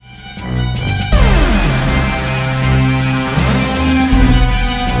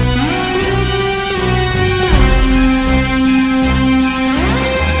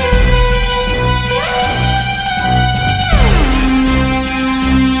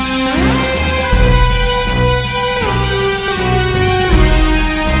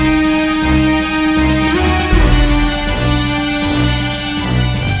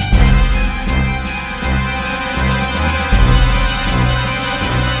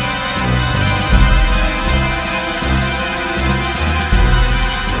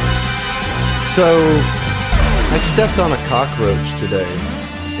So, I stepped on a cockroach today,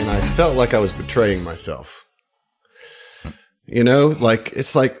 and I felt like I was betraying myself. You know, like,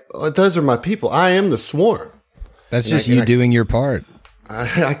 it's like, oh, those are my people. I am the swarm. That's just you doing your part.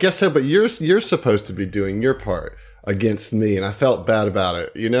 I guess so, but you're supposed to be doing your part against me, and I felt bad about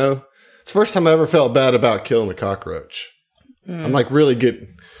it, you know? It's the first time I ever felt bad about killing a cockroach. I'm like really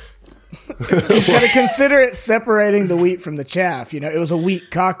getting... You got to consider it separating the wheat from the chaff. You know, it was a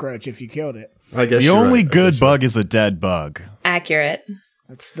wheat cockroach if you killed it. I guess the only good bug is a dead bug. Accurate.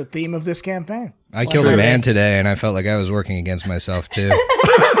 That's the theme of this campaign. I killed a man today, and I felt like I was working against myself, too.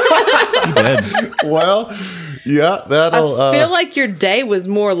 You did. Well, yeah, that'll... I feel like your day was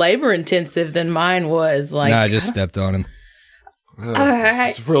more labor-intensive than mine was. Like, No, I just stepped on him.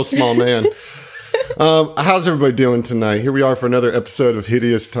 It's a real small man. How's everybody doing tonight? Here we are for another episode of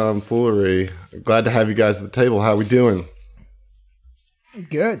Hideous Tomfoolery. Glad to have you guys at the table. How we doing?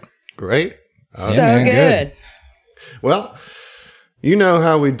 Good. Great. So man, good. Well, you know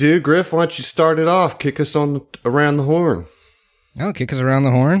how we do. Griff, why don't you start it off? Kick us on around the horn. Oh, kick us around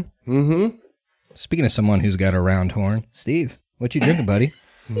the horn? Mm-hmm. Speaking of someone who's got a round horn, Steve, what you drinking, buddy?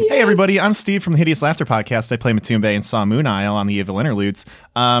 Yes. Hey, everybody. I'm Steve from the Hideous Laughter Podcast. I play Matumbe and Saw Moon Isle on the Evil Interludes.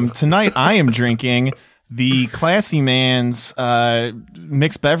 Tonight, I am drinking the Classy Man's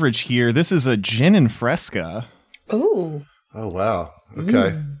mixed beverage here. This is a gin and fresca. Ooh. Oh, wow.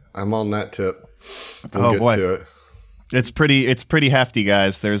 Okay. I'm on that tip. We'll get to it. It's pretty hefty,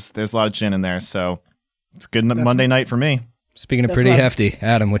 guys. There's a lot of gin in there, so it's good Monday night for me. Speaking of pretty hefty,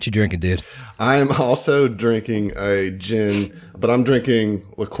 Adam, what you drinking, dude? I am also drinking a gin, but I'm drinking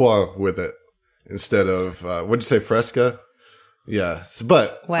liqueur with it instead of, what'd you say, Fresca? Yeah,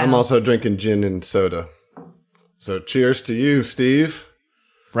 but wow. I'm also drinking gin and soda. So cheers to you, Steve.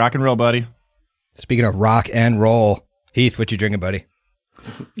 Rock and roll, buddy. Speaking of rock and roll, Heath, what you drinking, buddy?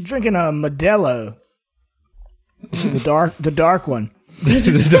 Drinking a Modelo. The dark one.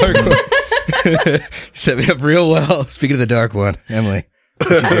 The dark one. Set me up real well. Speaking of the dark one, Emily.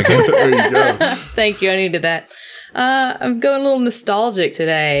 There you go. Thank you. I needed that. I'm going a little nostalgic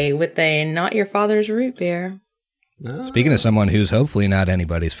today with a Not Your Father's root beer. Speaking of someone who's hopefully not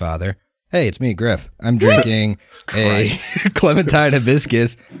anybody's father, hey, it's me, Griff. I'm drinking a Clementine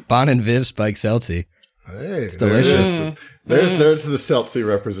Hibiscus Bon and Viv Spike Seltzy. Hey, it's delicious. There's the seltzy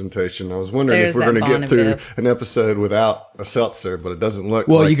representation. I was wondering if we're going to get through an episode without a seltzer, but it doesn't look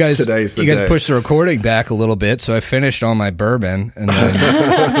like today's the day. You guys pushed the recording back a little bit, so I finished all my bourbon and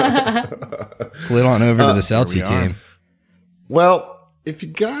then slid on over to the seltzy team. Well, if you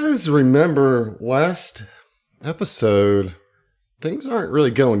guys remember last episode, things aren't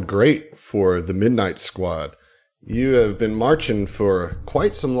really going great for the Midnight Squad. You have been marching for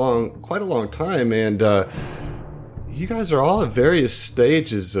quite a long time, and you guys are all at various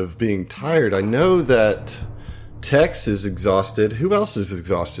stages of being tired. I know that Tex is exhausted. Who else is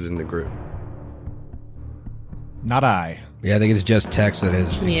exhausted in the group? Not I. Yeah, I think it's just Tex that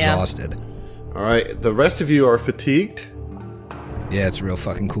is exhausted. All right, the rest of you are fatigued? Yeah, it's a real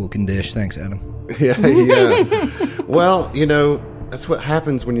fucking cool condition. Thanks, Adam. Yeah. Well, you know, that's what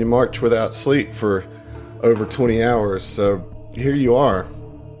happens when you march without sleep for over 20 hours. So here you are.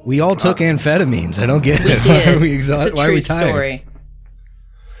 We all took amphetamines. I don't get it. Did. Why are we exhausted? Why are we tired? Story.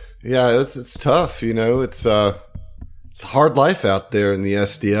 Yeah, it's tough. You know, it's a hard life out there in the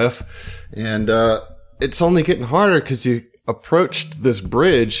SDF, and it's only getting harder because you approached this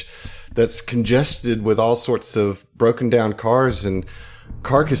bridge that's congested with all sorts of broken down cars and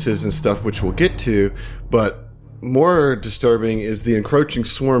carcasses and stuff, which we'll get to. But more disturbing is the encroaching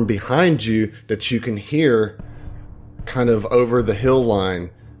swarm behind you that you can hear kind of over the hill line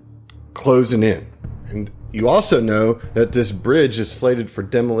closing in. And you also know that this bridge is slated for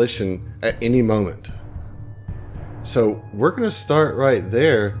demolition at any moment. So we're going to start right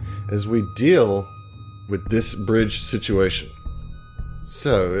there as we deal with this bridge situation.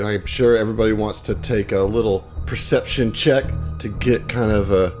 So I'm sure everybody wants to take a little perception check to get kind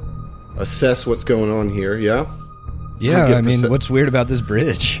of assess what's going on here. Yeah? Yeah, I mean, what's weird about this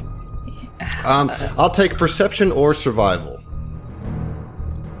bridge? I'll take perception or survival.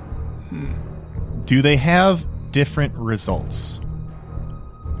 Do they have different results?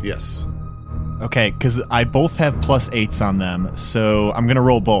 Yes. Okay, because I both have +8s on them, so I'm going to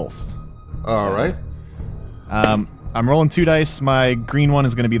roll both. All right. I'm rolling 2 dice. My green one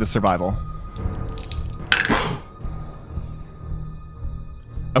is going to be the survival.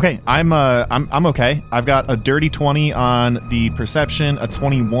 Okay, I'm okay. I've got a dirty 20 on the perception, a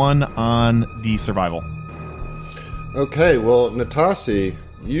 21 on the survival. Okay, well, Natasi,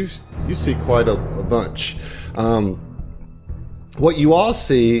 you see quite a bunch. What you all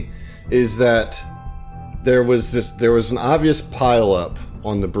see is that there was an obvious pileup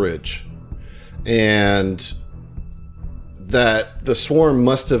on the bridge, and that the swarm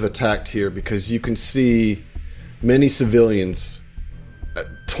must have attacked here because you can see many civilians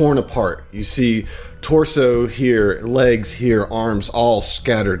torn apart. You see torso here, legs here, arms all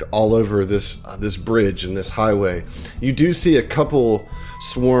scattered all over this bridge and this highway. You do see a couple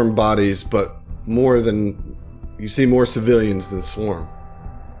swarm bodies, but you see more civilians than swarm.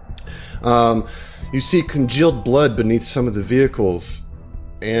 You see congealed blood beneath some of the vehicles,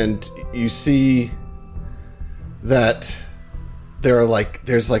 and you see that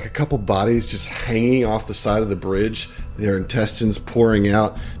there's like a couple bodies just hanging off the side of the bridge, their intestines pouring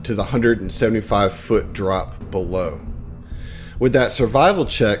out to the 175-foot drop below. With that survival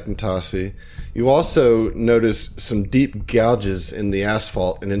check, Natasi, you also notice some deep gouges in the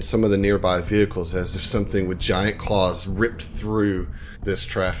asphalt and in some of the nearby vehicles, as if something with giant claws ripped through this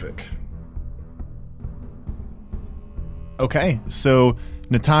traffic. Okay, so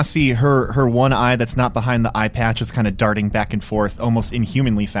Natasi, her one eye that's not behind the eye patch is kind of darting back and forth, almost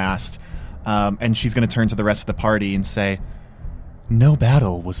inhumanly fast. And she's going to turn to the rest of the party and say, "No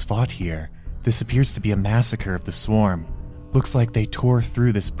battle was fought here. This appears to be a massacre of the swarm. Looks like they tore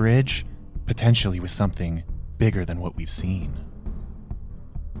through this bridge, potentially with something bigger than what we've seen."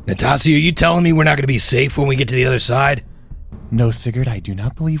 Natasi, are you telling me we're not going to be safe when we get to the other side? No, Sigurd, I do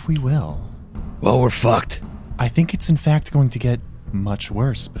not believe we will. Well, we're fucked. I think it's in fact going to get much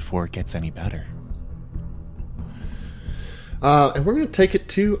worse before it gets any better. And we're going to take it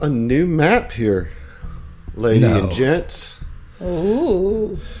to a new map here, ladies and gents.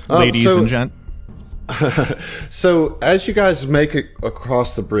 Ooh. Ladies and gent. So as you guys make it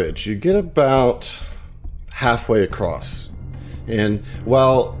across the bridge, you get about halfway across. And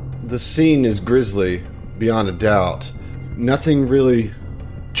while the scene is grisly, beyond a doubt, nothing really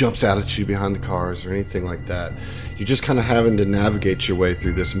jumps out at you behind the cars or anything like that. You're just kind of having to navigate your way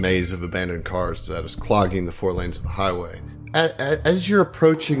through this maze of abandoned cars that is clogging the 4 lanes of the highway. As you're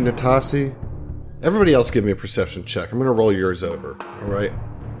approaching Natasi, everybody else give me a perception check. I'm going to roll yours over, all right?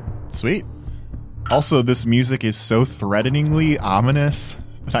 Sweet. Also, this music is so threateningly ominous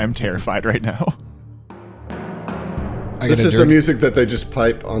that I'm terrified right now. This is the music that they just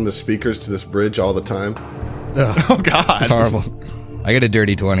pipe on the speakers to this bridge all the time. Ugh, Oh, God. it's horrible. I got a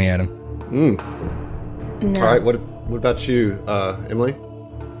dirty 20 at him. No. All right, what about you, Emily?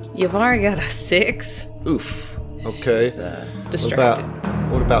 You've already got a 6. Oof. Okay. He's, distracted.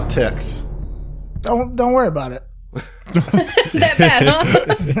 What about Tex? Don't worry about it. That bad,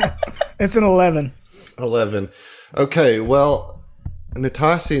 huh? It's an 11. 11. Okay, well,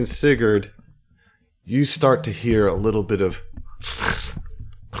 Natasi and Sigurd, you start to hear a little bit of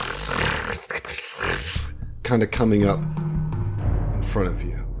kind of coming up in front of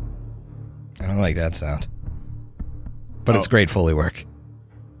you. I don't like that sound. But it's great Foley work.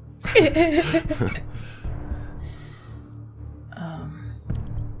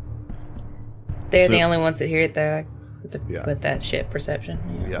 They're the only ones that hear it, though, Yeah. with that shit perception.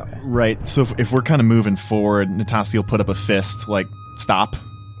 Yeah. Okay. Right, so if we're kind of moving forward, Natasi will put up a fist, like, stop,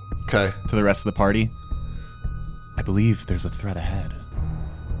 Okay. to the rest of the party. I believe there's a threat ahead.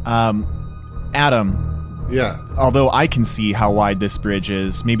 Adam, Yeah. although I can see how wide this bridge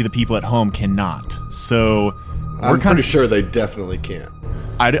is, maybe the people at home cannot. So I'm pretty sure they definitely can't.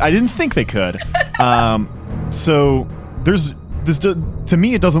 I didn't think they could. So there's this. To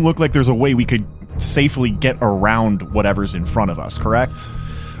me, it doesn't look like there's a way we could safely get around whatever's in front of us. Correct?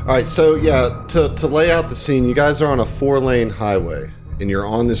 All right, so yeah, to lay out the scene, you guys are on a 4-lane highway, and you're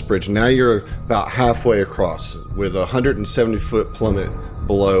on this bridge. Now you're about halfway across with a 170-foot plummet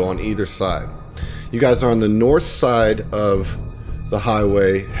below on either side. You guys are on the north side of the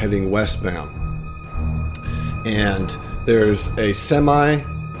highway heading westbound. And there's a semi,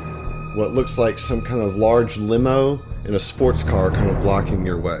 what looks like some kind of large limo, and a sports car kind of blocking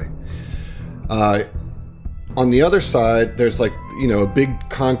your way. On the other side, there's like, a big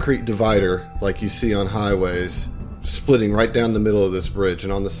concrete divider like you see on highways, splitting right down the middle of this bridge.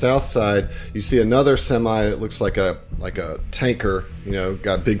 And on the south side, you see another semi that looks like a tanker,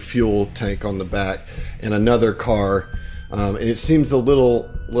 got a big fuel tank on the back, and another car. And it seems a little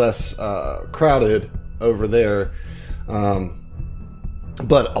less crowded over there,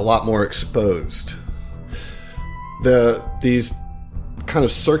 but a lot more exposed. These kind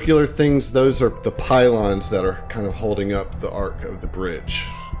of circular things, those are the pylons that are kind of holding up the arc of the bridge.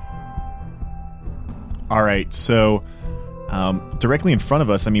 All right. So directly in front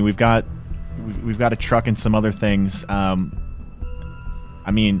of us, we've got a truck and some other things.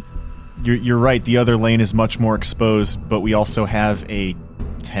 You're right. The other lane is much more exposed, but we also have a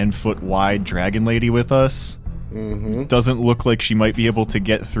 10-foot wide dragon lady with us. Mm-hmm. Doesn't look like she might be able to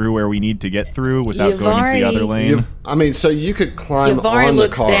get through where we need to get through without going into the other lane. So you could climb on the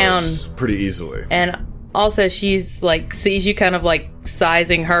cars pretty easily. And also she's like, sees you kind of like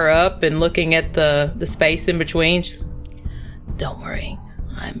sizing her up and looking at the space in between. She's, don't worry,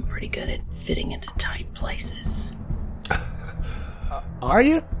 I'm pretty good at fitting into tight places. Are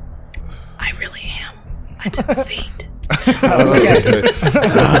you? I really am. I took a feed. Okay.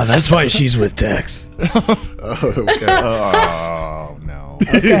 That's why she's with Tex. Okay. Oh, no.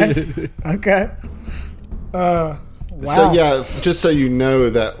 Okay. Wow. So yeah, just so you know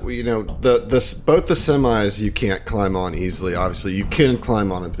that both the semis you can't climb on easily. Obviously, you can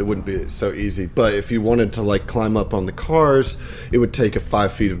climb on it, but it wouldn't be so easy. But if you wanted to like climb up on the cars, it would take a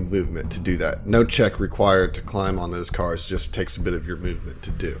 5 feet of movement to do that. No check required to climb on those cars. Just takes a bit of your movement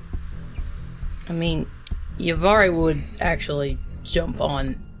to do. I mean, Yavari would actually jump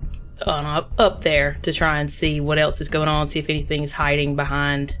on up there to try and see what else is going on, see if anything's hiding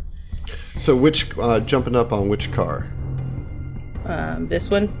behind. So which jumping up on which car? This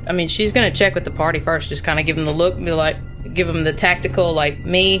one. I mean, she's gonna check with the party first, just kind of give them the look, be like, give them the tactical, like,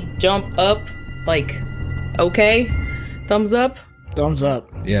 me jump up, like, okay, thumbs up. Thumbs up.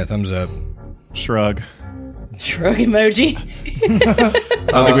 Yeah, thumbs up. Shrug. Shrug emoji.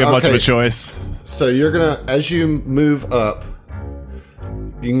 I don't think we have much of a choice. So you're gonna, as you move up,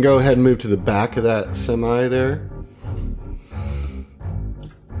 you can go ahead and move to the back of that semi there.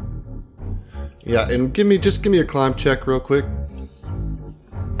 Yeah, and give me a climb check real quick.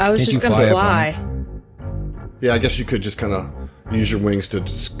 I was just gonna fly. Yeah, I guess you could just kind of use your wings to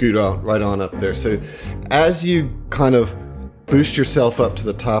scoot out right on up there. So as you kind of boost yourself up to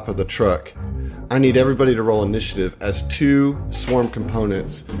the top of the truck, I need everybody to roll initiative as 2 swarm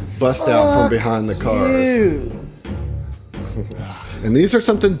components bust out from behind the cars. And these are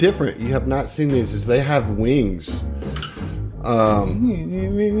something different. You have not seen these, as they have wings.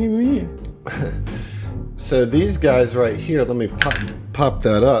 So these guys right here, let me pop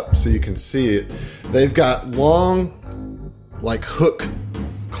that up so you can see it. They've got long, like, hook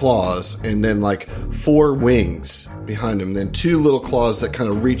claws and then like 4 wings behind them, then 2 little claws that kind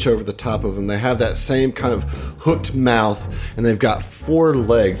of reach over the top of them. They have that same kind of hooked mouth, and they've got 4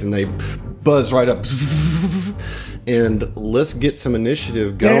 legs, and they buzz right up. And let's get some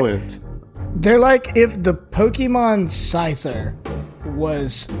initiative going. They're like if the Pokemon Scyther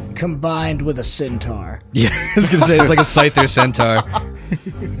was combined with a centaur. Yeah, I was gonna say it's like a Scyther centaur.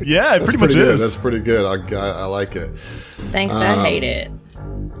 Yeah, it pretty much good. is. That's pretty good. I like it. Thanks, I hate it.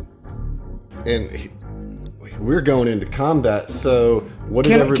 And we're going into combat. So what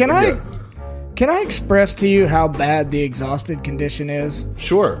did everybody get? Can I express to you how bad the exhausted condition is?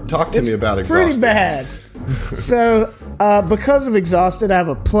 Sure. Talk to me about exhausted. Pretty bad. So, because of exhausted, I have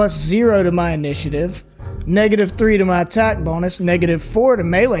a +0 to my initiative, -3 to my attack bonus, -4 to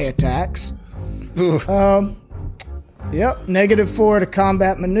melee attacks. Yep, -4 to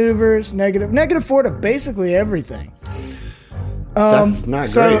combat maneuvers, -4 to basically everything. That's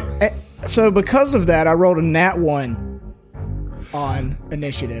not great. So because of that, I rolled a nat 1 on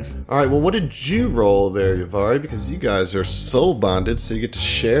initiative. All right, well, what did you roll there, Yavari? Because you guys are soul bonded, so you get to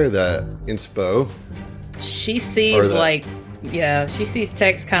share that inspo. She sees she sees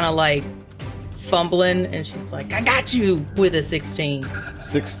Tex kind of like fumbling, and she's like, I got you with a 16.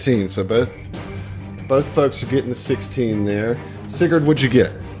 16, so both folks are getting the 16 there. Sigurd, what'd you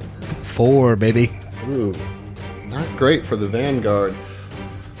get? 4, baby. Ooh, not great for the Vanguard.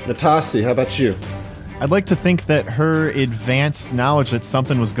 Natasi, how about you? I'd like to think that her advanced knowledge that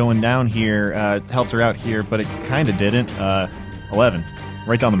something was going down here helped her out here, but it kind of didn't. 11,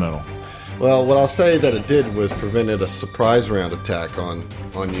 right down the middle. Well, what I'll say that it did was prevented a surprise round attack on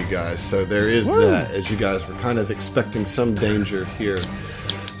you guys. So there is that, as you guys were kind of expecting some danger here.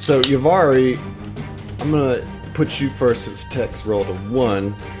 So, Yavari, I'm going to put you first since Tex rolled a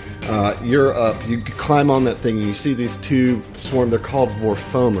 1. You're up. You climb on that thing, and you see these 2 swarm. They're called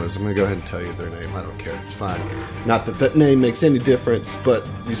Vorphomas. I'm going to go ahead and tell you their name. I don't care. It's fine. Not that that name makes any difference, but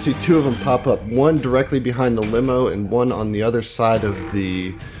you see 2 of them pop up. One directly behind the limo and one on the other side of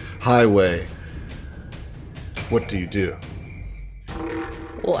the highway. What do you do?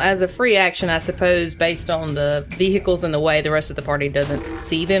 Well, as a free action, I suppose, based on the vehicles and the way the rest of the party doesn't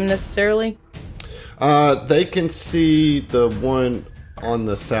see them necessarily. They can see the one on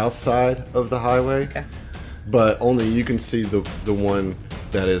the south side of the highway, but only you can see the one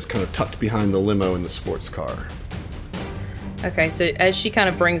that is kind of tucked behind the limo and the sports car. Okay, so as she kind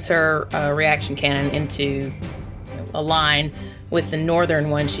of brings her reaction cannon into a line with the northern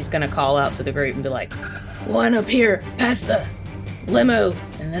one, she's going to call out to the group and be like, one up here, past the limo,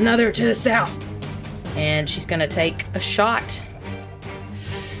 and another to the south. And she's gonna take a shot.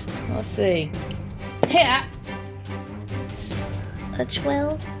 Let's see. Yeah. A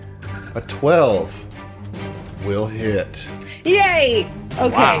 12. A 12 will hit. Yay! Okay.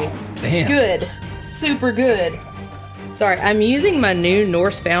 Wow. Damn. Good. Super good. Sorry, I'm using my new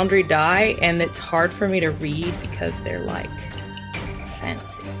Norse Foundry die, and it's hard for me to read because they're like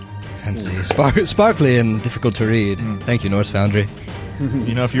fancy. Sparkly and difficult to read. Thank you, Norse Foundry.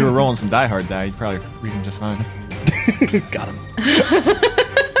 You know, if you were rolling some Die Hard die, you'd probably read them just fine. Got him.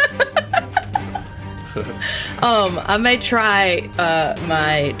 I may try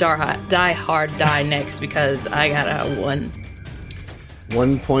my Die Hard die next because I got a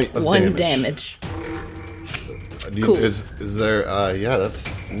 1 point of damage. Cool. Is there? Yeah,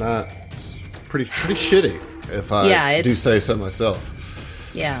 that's not pretty shitty. If I do say so myself.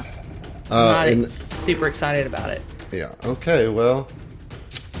 Yeah. I'm not super excited about it. Yeah. Okay. Well.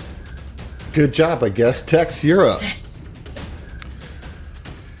 Good job, I guess. Tex, you're up.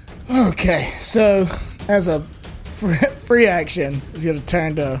 Okay, so as a free action, he's going to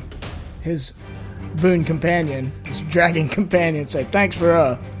turn to his boon companion, his dragon companion, and say, "Thanks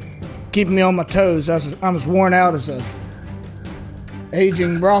for keeping me on my toes. I'm as worn out as a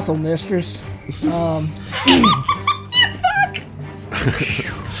aging brothel mistress."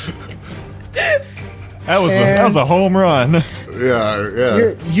 That was a home run.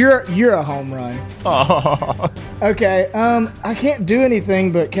 Yeah. You're a home run. Oh. Okay, I can't do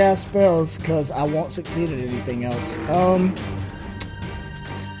anything but cast spells because I won't succeed at anything else.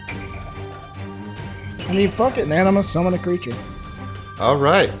 I mean, fuck it, man. I'm gonna summon a creature. All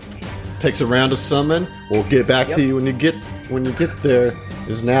right. Takes a round to summon. We'll get back to you when you get there.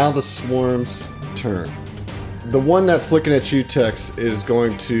 Is now the swarm's turn. The one that's looking at you, Tex, is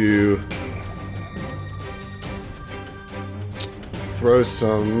going to throw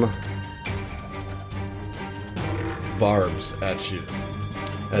some barbs at you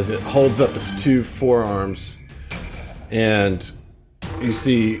as it holds up its 2 forearms, and you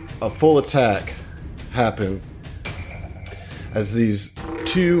see a full attack happen as these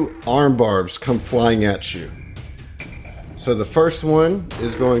 2 arm barbs come flying at you. So the first one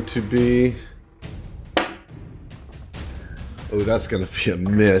is going to be... Oh, that's going to be a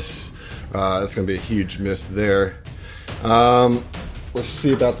miss. That's going to be a huge miss there. Let's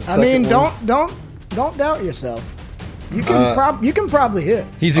see about the second one. Don't doubt yourself. You can probably hit.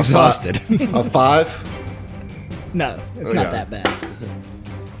 He's exhausted. A 5? No, it's not that bad.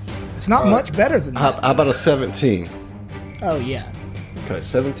 It's not much better than that. How about a 17? Oh yeah. Okay,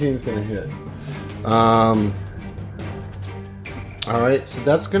 17 is going to hit. All right, so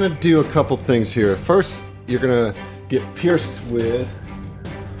that's going to do a couple things here. First, you're going to get pierced with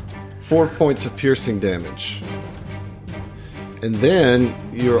 4 points of piercing damage. And then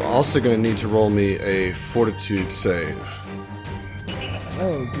you're also going to need to roll me a fortitude save.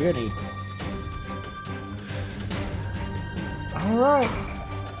 Oh, goody. All right.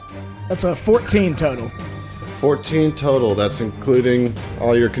 That's a 14 total. 14 total. That's including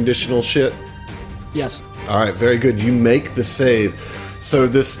all your conditional shit? Yes. All right, very good. You make the save. So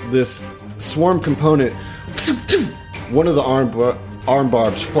this swarm component, one of the arm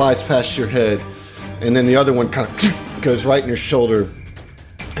barbs flies past your head, and then the other one kind of goes right in your shoulder,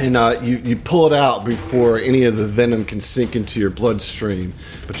 and you pull it out before any of the venom can sink into your bloodstream.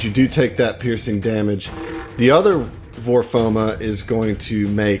 But you do take that piercing damage. The other Vorfoma is going to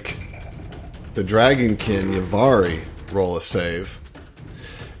make the Dragonkin Yavari roll a save.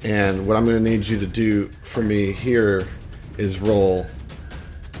 And what I'm going to need you to do for me here is roll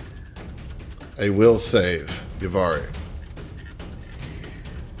a will save, Yavari.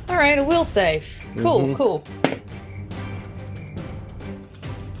 All right, a will save. Cool, cool.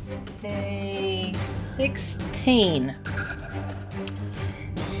 A 16.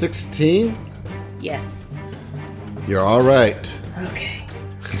 16? Yes. You're all right. Okay.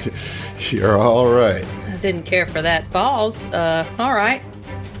 You're all right. I didn't care for that balls. All right.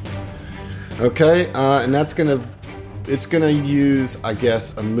 Okay, and it's gonna use, I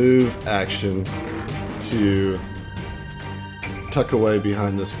guess, a move action to tuck away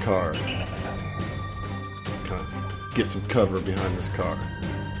behind this car. Okay. Get some cover behind this car.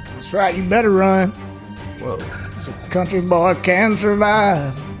 That's right. You better run. Whoa. So country boy can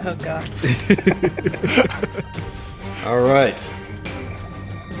survive. Oh, God. All right.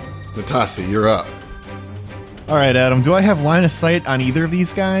 Natasi, you're up. All right, Adam, do I have line of sight on either of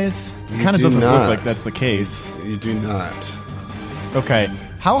these guys? It kind of doesn't not. look like that's the case. You do not. Okay.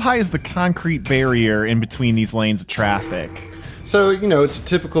 How high is the concrete barrier in between these lanes of traffic? So, it's a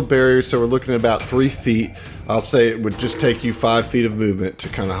typical barrier, so we're looking at about 3 feet. I'll say it would just take you 5 feet of movement to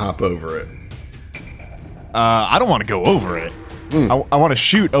kind of hop over it. I don't want to go over it. I want to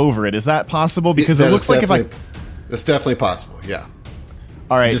shoot over it. Is that possible? Because it looks like It's definitely possible, yeah.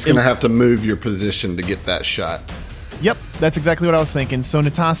 All right. You're just going to have to move your position to get that shot. Yep, that's exactly what I was thinking. So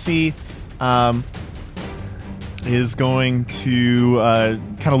Natasi is going to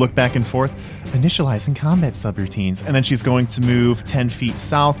kind of look back and forth, initializing combat subroutines, and then she's going to move 10 feet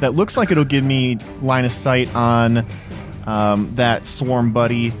south. That looks like it'll give me line of sight on that swarm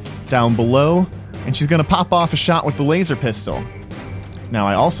buddy down below, and she's going to pop off a shot with the laser pistol. Now,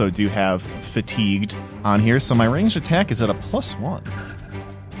 I also do have fatigued on here, so my ranged attack is at a +1.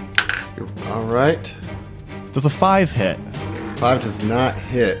 All right. Does a 5 hit? 5 does not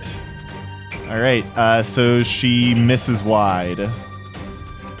hit. All right, so she misses wide.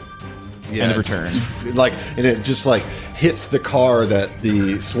 Yeah, End of her turn. And it just hits the car that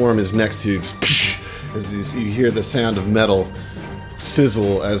the swarm is next to. Just, as you hear the sound of metal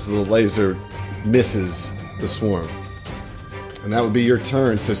sizzle as the laser misses the swarm. And that would be your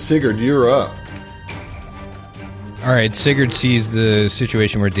turn. So Sigurd, you're up. All right, Sigurd sees the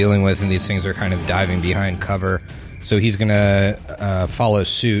situation we're dealing with, and these things are kind of diving behind cover. So he's going to follow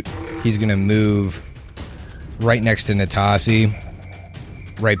suit. He's going to move right next to Natasi,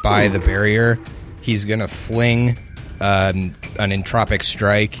 right by the barrier. He's going to fling an entropic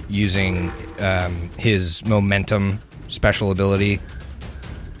strike using his momentum special ability,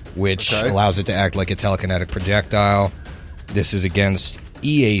 which allows it to act like a telekinetic projectile. This is against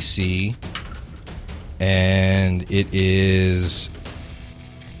EAC. And it is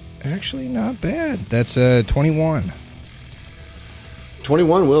actually not bad. That's a 21.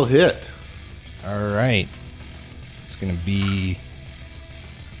 21 will hit. All right. It's going to be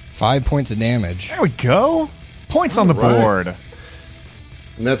 5 points of damage. There we go. Points on the board.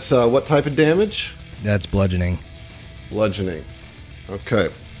 And that's what type of damage? That's bludgeoning. Bludgeoning. Okay.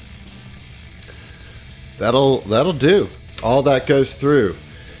 That'll do. All that goes through.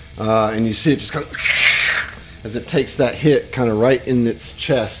 And you see it just kind of as it takes that hit kind of right in its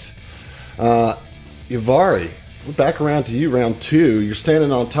chest. Yavari, we're back around to you, round 2. You're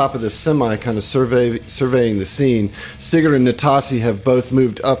standing on top of this semi, kind of surveying the scene. Sigurd and Natasi have both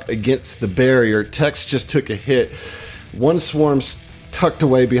moved up against the barrier. Tex just took a hit. One swarm's tucked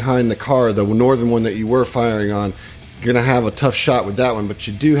away behind the car, the northern one that you were firing on. You're going to have a tough shot with that one, but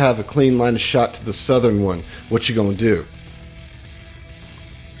you do have a clean line of shot to the southern one. What you going to do?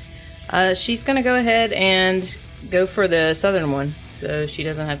 She's going to go ahead and go for the southern one, so she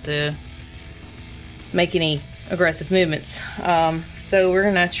doesn't have to make any aggressive movements. So we're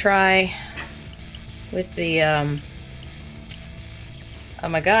going to try with the, oh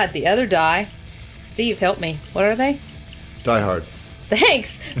my god, the other die. Steve, help me. What are they? Die hard.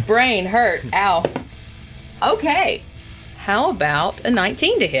 Thanks. Brain hurt. Ow. Okay. How about a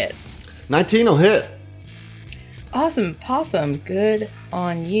 19 to hit? 19 will hit. Awesome, possum. Good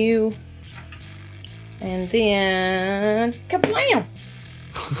on you. And then kablam!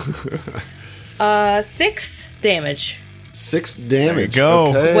 6 damage. 6 damage. There you go.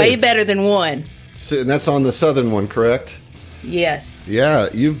 Okay. Way better than 1. So, and that's on the southern one, correct? Yes. Yeah,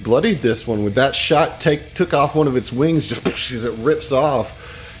 you've bloodied this one with that shot. Took off one of its wings just as it rips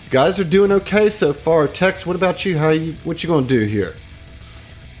off. You guys are doing okay so far. Tex, what about you? What you gonna do here?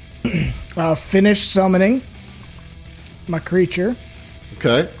 Finish summoning my creature.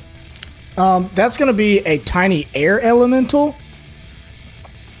 Okay. That's going to be a tiny air elemental.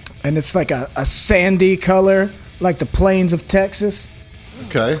 And it's like a sandy color, like the plains of Texas.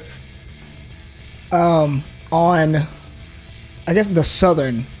 Okay. On, I guess, the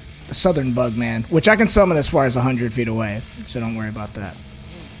southern bug man, which I can summon as far as 100 feet away, so don't worry about that.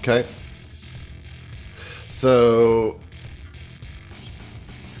 Okay. So,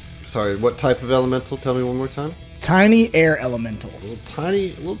 sorry, what type of elemental? Tell me one more time. Tiny air elemental. Little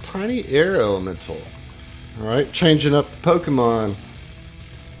tiny air elemental. All right, changing up the Pokemon.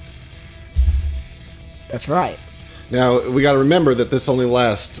 That's right. Now, we got to remember that this only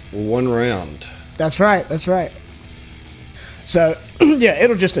lasts 1 round. That's right. So, yeah,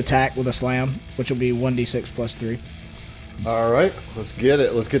 it'll just attack with a slam, which will be 1d6 plus 3. All right, let's get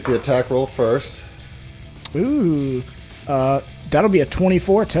it. Let's get the attack roll first. Ooh. That'll be a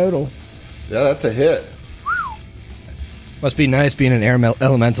 24 total. Yeah, that's a hit. Must be nice being an air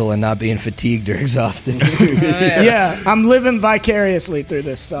elemental and not being fatigued or exhausted. Yeah, I'm living vicariously through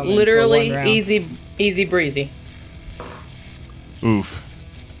this summon. Literally for 1 round. easy breezy. Oof.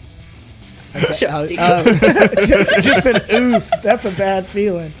 Shut up, Steve. Just an oof. That's a bad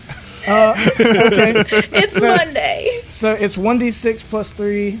feeling. Okay. It's Monday. So it's 1d6 plus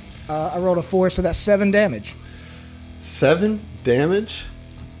 3. I rolled a 4, so that's 7 damage. 7 damage?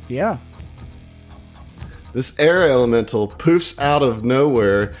 Yeah. This air elemental poofs out of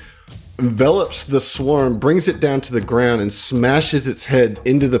nowhere, envelops the swarm, brings it down to the ground, and smashes its head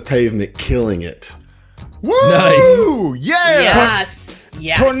into the pavement, killing it. Woo! Nice. Yeah! Yes.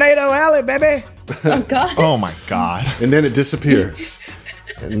 Yes. Tornado Alley, baby. Oh, God. Oh my god. And then it disappears.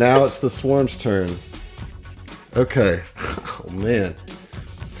 And now it's the swarm's turn. Okay. Oh, man.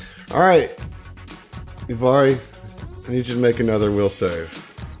 All right. Ivari, I need you to make another will save.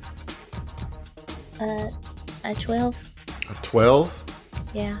 A 12? A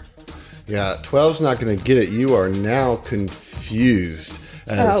 12? Yeah. Yeah, 12's not going to get it. You are now confused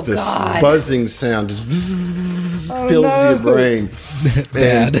as Oh, this God. buzzing sound just fills no. your brain.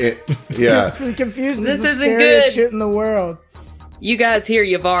 Bad. Yeah. Confused This is the isn't scariest good. shit in the world. You guys hear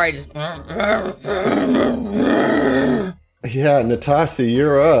Yavari just. Yeah, Natasi,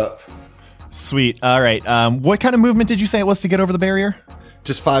 you're up. Sweet. All right. What kind of movement did you say it was to get over the barrier?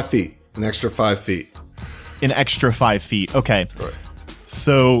 Just 5 feet. An extra 5 feet. An extra 5 feet. Okay. Right.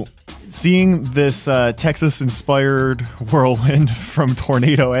 So, seeing this Texas-inspired whirlwind from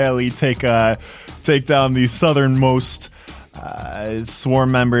Tornado Alley take down the southernmost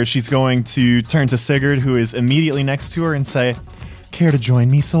swarm member, she's going to turn to Sigurd, who is immediately next to her, and say, "Care to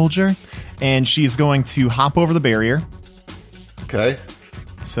join me, soldier?" And she's going to hop over the barrier. Okay.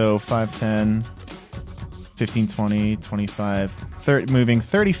 So 5, 10, 15, 20, 25, 30, moving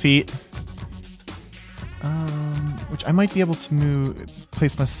 30 feet. Which I might be able to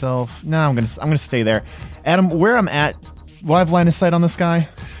place myself. No, I'm gonna stay there. Adam, where I'm at, will I have line of sight on this guy?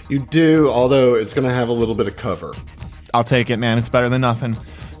 You do, although it's going to have a little bit of cover. I'll take it, man. It's better than nothing.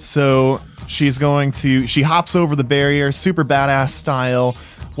 So she hops over the barrier, super badass style,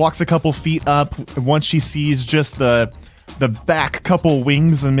 walks a couple feet up. Once she sees just the back couple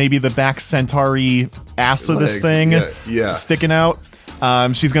wings and maybe the back centauri ass of this Legs, thing yeah. sticking out,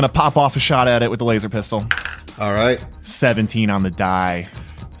 she's going to pop off a shot at it with the laser pistol. All right. 17 on the die.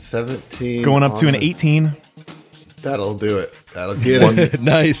 17. Going up to an on the- 18. That'll do it. That'll get it.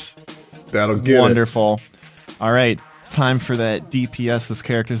 Nice. That'll get it. Wonderful. All right. Time for that DPS this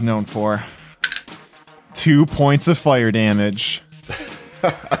character's known for. 2 points of fire damage.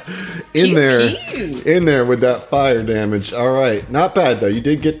 In there Pew. with that fire damage. All right, not bad though. You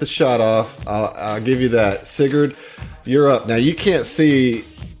did get the shot off. I'll give you that. Sigurd, you're up now. You can't see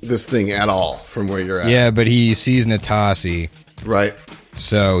this thing at all from where you're at. Yeah, but he sees Natasi, Right.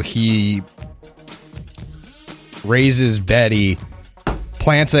 so he raises Betty,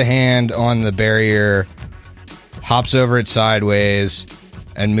 plants a hand on the barrier, hops over it sideways,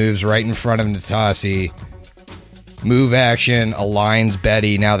 and moves right in front of Natasi. Move action aligns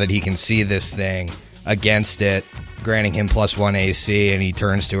Betty now that he can see this thing against it, granting him +1 AC, and he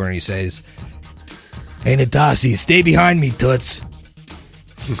turns to her and he says, "Hey Natasi, stay behind me, toots."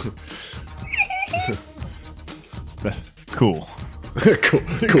 Cool. Cool.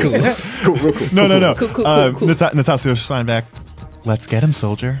 Real cool. No. Cool. Natasha was flying back. Let's get him,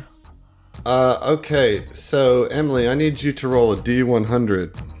 soldier. Okay, so Emily, I need you to roll a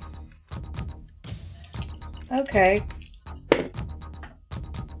D100. Okay.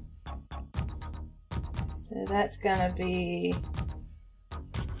 So that's gonna be.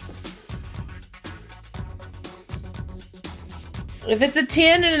 If it's a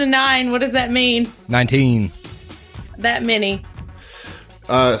 10 and a 9, what does that mean? 19. That many.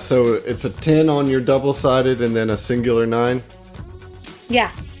 So it's a 10 on your double-sided and then a singular 9.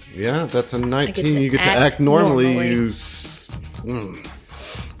 Yeah. Yeah, that's a 19. to You get to act act normally. normally.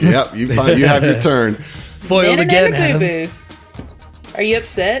 Yep, you have your turn. Foiled Banana again, and a Adam. boo-boo. Are you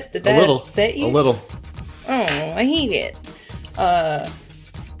upset? Did A that little. upset you? A little. Oh, I hate it.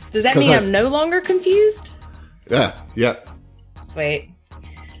 Does that 'cause mean I- I'm no longer confused? Yeah. Sweet.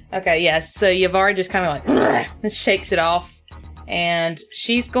 Okay, yeah, so Yavari just kind of like and shakes it off. And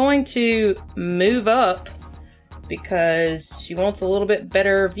she's going to move up because she wants a little bit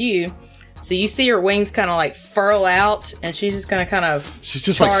better view. So you see her wings kind of like furl out, and she's just going to kind of She's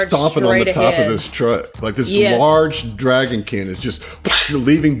just like charge stomping on the straight top ahead. of this truck. Like this Yes. large dragon can is just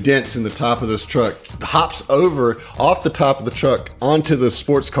leaving dents in the top of this truck. Hops over off the top of the truck onto the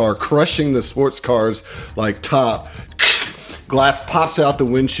sports car, crushing the sports car's like top. Glass pops out the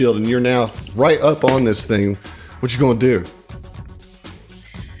windshield, and you're now right up on this thing. What you gonna do?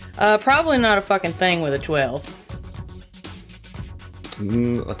 Probably not a fucking thing with a 12.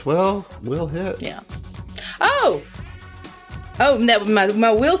 A 12 will hit. Yeah. Oh, that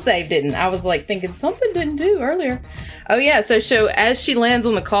my will save didn't. I was like thinking something didn't do earlier. Oh yeah, so as she lands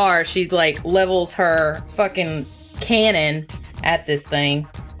on the car, she like levels her fucking cannon at this thing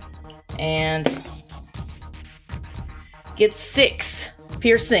and gets 6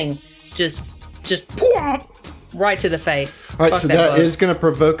 piercing, just right to the face. All right, so that is going to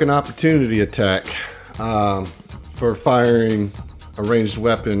provoke an opportunity attack for firing a ranged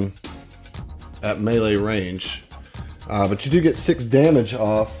weapon at melee range. But you do get 6 damage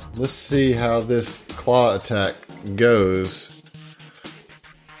off. Let's see how this claw attack goes.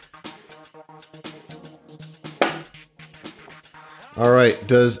 All right,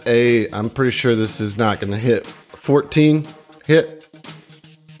 I'm pretty sure this is not going to hit. 14 hit?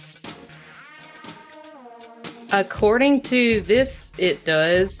 According to this, it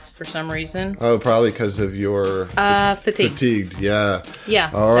does for some reason. Oh, probably because of your fatigued. Yeah.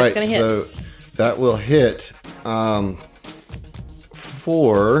 Yeah. All right, that's gonna so hit. that will hit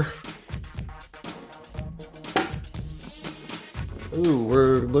for. Ooh,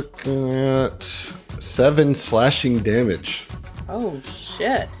 we're looking at 7 slashing damage. Oh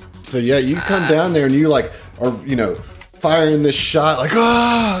shit! So yeah, you come down there and you like are firing this shot like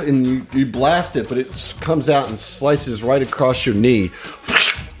and you blast it, but it comes out and slices right across your knee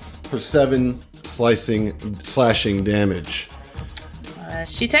for 7 slashing damage.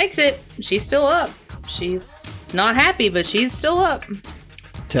 She takes it. She's still up. She's not happy, but she's still up.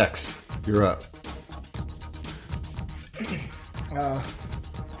 Tex, you're up.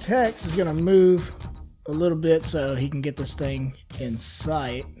 Tex is gonna move a little bit so he can get this thing in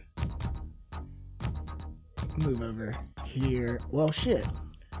sight. Move over here. Well, shit.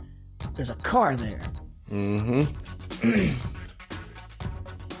 There's a car there. Mm-hmm.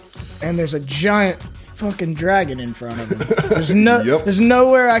 And there's a giant fucking dragon in front of him. There's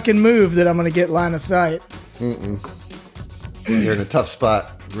nowhere I can move that I'm gonna get line of sight. You're in a tough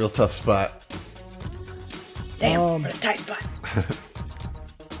spot. Real tough spot. Damn, we're in a tight spot.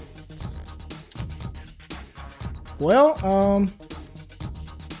 Well,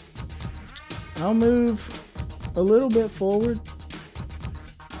 I'll move a little bit forward.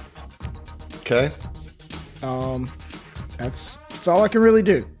 Okay. That's all I can really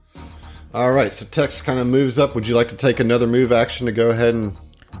do. All right, so Tex kind of moves up. Would you like to take another move action to go ahead and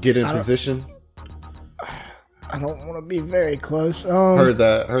get in position? I don't want to be very close. Heard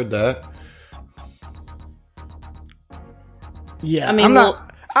that. Yeah, I mean,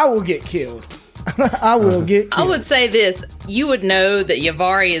 I will get killed. I will get killed. I would say this. You would know that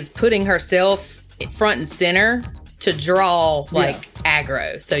Yavari is putting herself front and center to draw,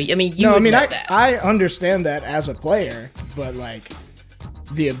 aggro. So, I mean, know that. I understand that as a player, but,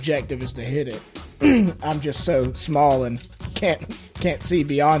 the objective is to hit it. I'm just so small and can't see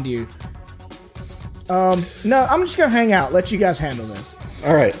beyond you. No, I'm just going to hang out. Let you guys handle this.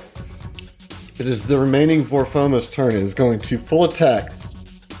 All right. It is the remaining Vorfoma's turn. It is going to full attack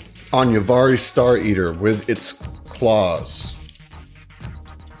on Yavari Star Eater with its claws.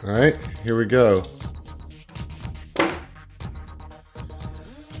 All right, here we go.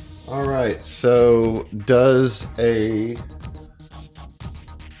 All right, so does a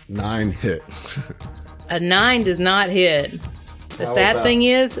 9 hit? A 9 does not hit. The sad thing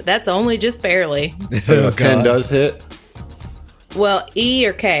is, that's only just barely. So a 10 does hit? Well, E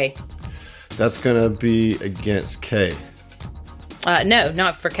or K? That's going to be against K. No,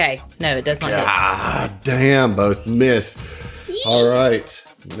 not for K. No, it does not hit. Ah, damn, both miss. All right,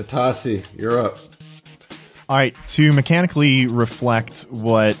 Natasi, you're up. All right, to mechanically reflect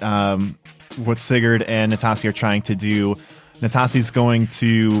what Sigurd and Natasi are trying to do, Natasi's going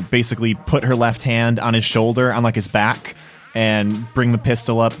to basically put her left hand on his shoulder, on his back, and bring the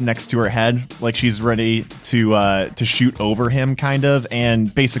pistol up next to her head, like she's ready to shoot over him, kind of,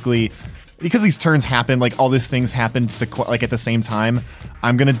 and basically, because these turns happen, all these things happen at the same time,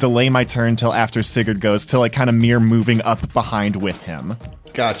 I'm going to delay my turn till after Sigurd goes, till kind of mere moving up behind with him.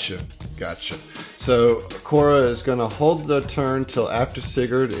 Gotcha. So Cora is going to hold the turn till after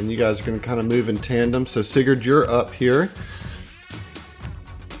Sigurd, and you guys are going to kind of move in tandem. So Sigurd, you're up here.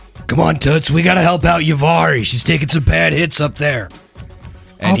 Come on, Toots, we got to help out Yavari. She's taking some bad hits up there.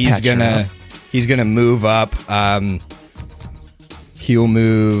 And he's gonna move up. He'll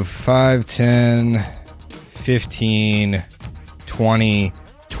move 5, 10, 15, 20,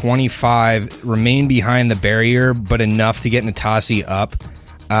 25, remain behind the barrier, but enough to get Natasi up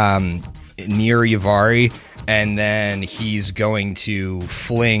near Yavari, and then he's going to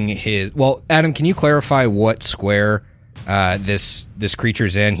fling his... Well, Adam, can you clarify what square this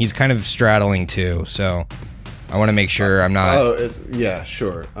creature's in? He's kind of straddling too, so I want to make sure I'm not... yeah,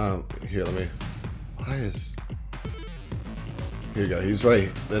 sure. Here, let me... Why is... Here you go. He's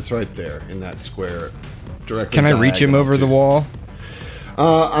right. That's right there in that square directly. Can I reach him over the wall?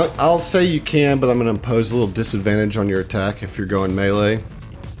 I'll say you can, but I'm going to impose a little disadvantage on your attack if you're going melee.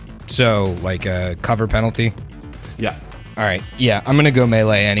 So, like a cover penalty? Yeah. All right. Yeah, I'm going to go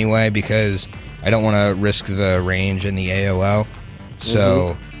melee anyway because I don't want to risk the range and the AOO.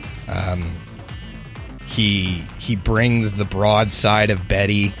 So, he brings the broadside of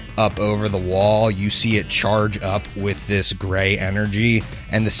Betty up over the wall. You see it charge up with this gray energy,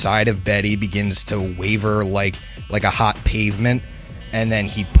 and the side of Betty begins to waver like a hot pavement, and then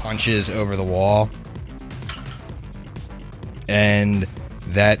he punches over the wall. And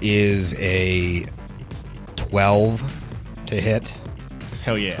that is a 12 to hit.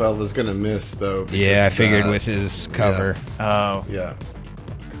 Hell yeah. 12 is going to miss, though. Yeah, I figured with his cover. Oh. Yeah.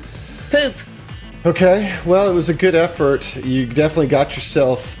 Poop. Okay, well, it was a good effort. You definitely got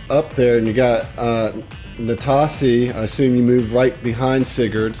yourself up there, and you got Natasi. I assume you moved right behind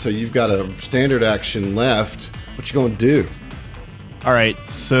Sigurd, so you've got a standard action left. What you going to do? All right,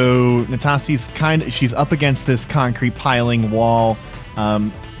 so Natasi's she's up against this concrete piling wall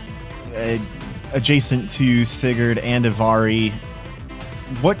adjacent to Sigurd and Ivari.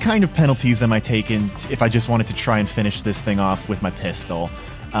 What kind of penalties am I taking if I just wanted to try and finish this thing off with my pistol?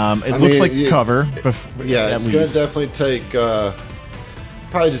 It looks like cover. Yeah, it's going to definitely take...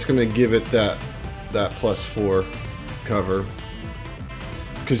 probably just going to give it that +4 cover.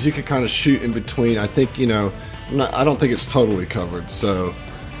 Because you could kind of shoot in between. I think, I don't think it's totally covered, so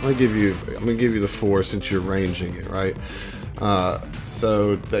I'm gonna give you the 4 since you're ranging it, right?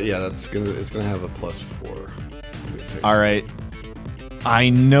 So that it's gonna have a +4. All right. I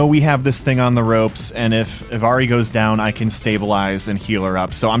know we have this thing on the ropes, and if Ivari goes down, I can stabilize and heal her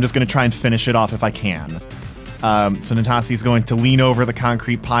up. So I'm just gonna try and finish it off if I can. So Natasi's going to lean over the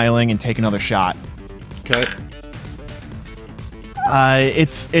concrete piling and take another shot. Okay.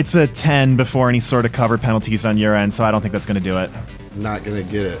 It's a 10 before any sort of cover penalties on your end, so I don't think that's going to do it. Not going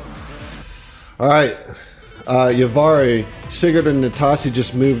to get it. All right. Yavari, Sigurd and Natasi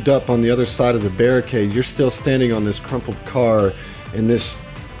just moved up on the other side of the barricade. You're still standing on this crumpled car, and this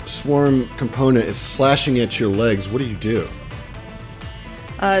swarm component is slashing at your legs. What do you do?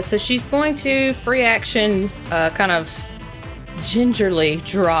 So she's going to free action, kind of gingerly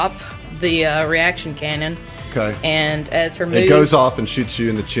drop the reaction cannon. Okay. And as her move... It goes off and shoots you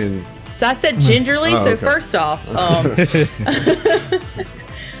in the chin. So I said gingerly, so okay. first off...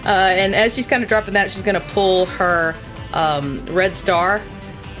 and as she's kind of dropping that, she's going to pull her red star,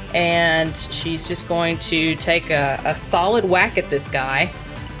 and she's just going to take a solid whack at this guy.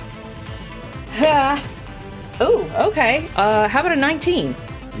 Oh, okay. How about a 19?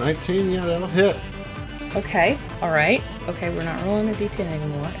 19, yeah, that'll hit. Okay, all right. Okay, we're not rolling a d10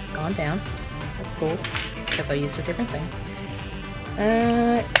 anymore. It's gone down. That's cool. Because I used a different thing.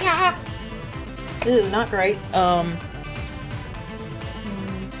 Yeah. Ooh, not great.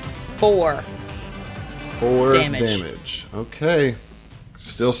 4. 4 damage. damage. Okay.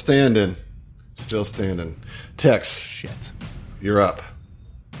 Still standing. Tex, Shit. you're up.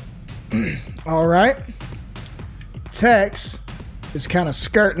 All right. Tex is kind of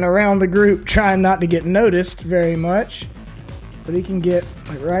skirting around the group, trying not to get noticed very much. But he can get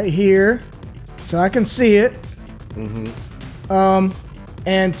right here, so I can see it.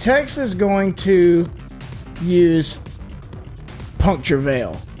 And Tex is going to use Puncture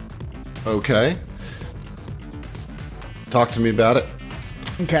Veil. Okay. Talk to me about it.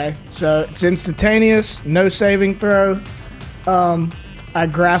 Okay, so it's instantaneous, no saving throw. I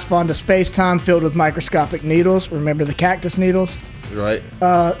grasp onto space-time filled with microscopic needles. Remember the cactus needles? Right.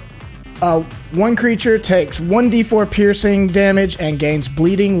 One creature takes 1d4 piercing damage and gains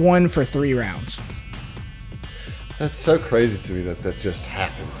bleeding 1 for 3 rounds. That's so crazy to me that just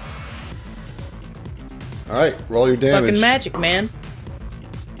happens. All right, roll your damage. Fucking magic, man.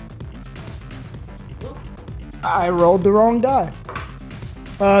 I rolled the wrong die.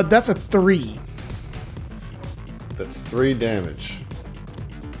 That's a 3. That's 3 damage.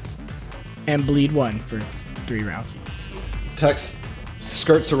 And bleed 1 for 3 rounds. Tex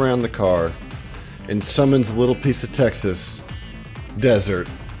skirts around the car and summons a little piece of Texas desert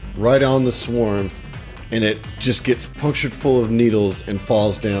right on the swarm, and it just gets punctured full of needles and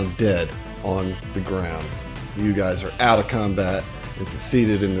falls down dead on the ground. You guys are out of combat and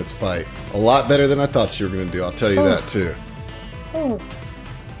succeeded in this fight. A lot better than I thought you were going to do, I'll tell you that too.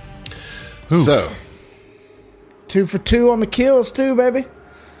 So 2 for 2 on the kills too, baby.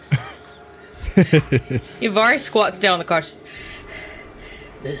 Ivari squats down on the car. Says,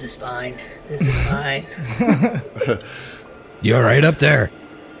 this is fine. You all right up there?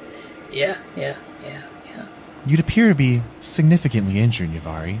 Yeah. You'd appear to be significantly injured,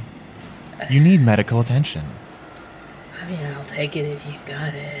 Yavari. You need medical attention. I mean, I'll take it if you've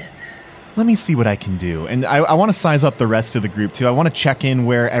got it. Let me see what I can do. And I want to size up the rest of the group, too. I want to check in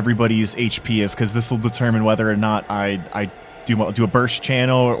where everybody's HP is, because this will determine whether or not I do a burst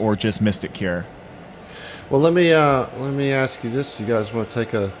channel or just Mystic Cure. Well, let me ask you this. You guys want to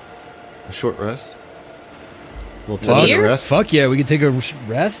take a short rest? A little 10-minute rest? Fuck yeah, we can take a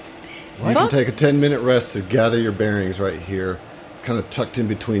rest? You can take a 10-minute rest to gather your bearings right here, kind of tucked in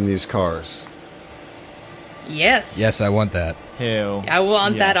between these cars. Yes. Yes, I want that. Hell. I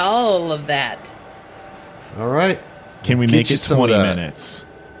want yes. all of that. All right. Can we Get make you it some of 20 that. minutes?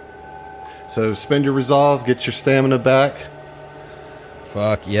 So spend your resolve, get your stamina back.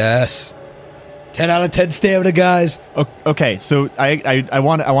 Fuck yes. 10 out of 10 stamina, guys. Okay, so I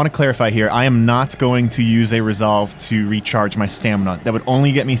want to clarify here. I am not going to use a resolve to recharge my stamina. That would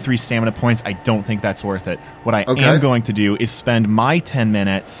only get me 3 stamina points. I don't think that's worth it. What I am going to do is spend my 10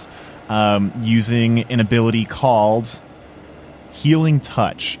 minutes using an ability called Healing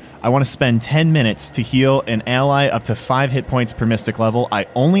Touch. I want to spend 10 minutes to heal an ally up to 5 hit points per mystic level. I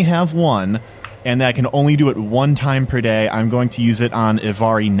only have 1, and I can only do it 1 time per day. I'm going to use it on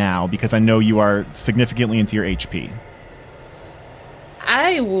Ivari now, because I know you are significantly into your HP.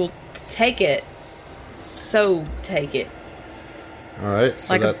 I will take it. So take it. All right.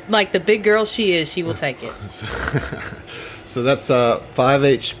 So like the big girl she is, she will take it. So that's 5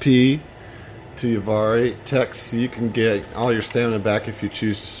 HP to Yavari. Tex, you can get all your stamina back if you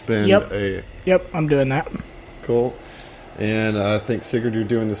choose to spend a... Yep, I'm doing that. Cool. And I think, Sigurd, you're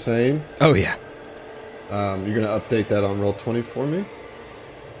doing the same. Oh, yeah. You're going to update that on Roll20 for me.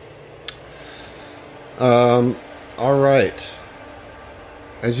 All right.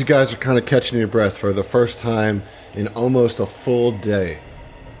 As you guys are kind of catching your breath for the first time in almost a full day,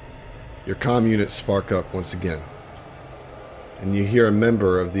 your comm units spark up once again. And you hear a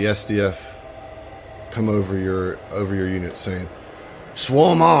member of the SDF come over your unit saying,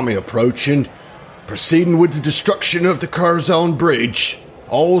 "Swarm army approaching, proceeding with the destruction of the Kerozan bridge.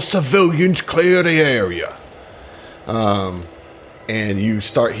 All civilians clear the area." And you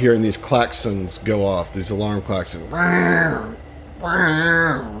start hearing these klaxons go off, these alarm klaxons.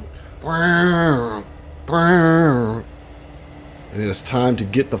 And it's time to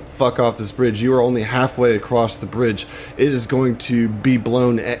get the fuck off this bridge. You are only halfway across the bridge. It is going to be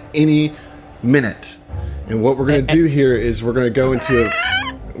blown at any minute. And what we're going to do here is we're going to go into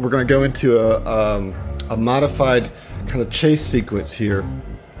a modified kind of chase sequence here,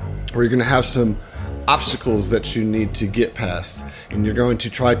 where you're going to have some obstacles that you need to get past, and you're going to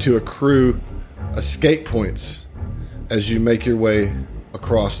try to accrue escape points as you make your way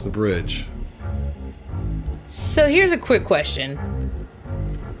across the bridge. So here's a quick question.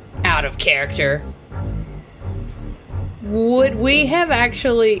 Out of character. Would we have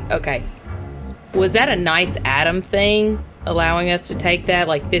actually... Okay. Was that a nice Adam thing, allowing us to take that?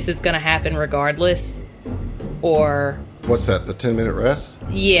 Like, this is going to happen regardless? Or... What's that, the 10-minute rest?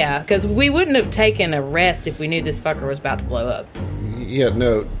 Yeah, because we wouldn't have taken a rest if we knew this fucker was about to blow up. Yeah,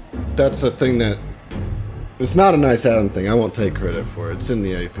 no, that's a thing that... It's not a nice Adam thing. I won't take credit for it. It's in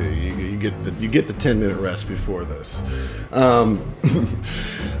the AP. You get the 10-minute rest before this.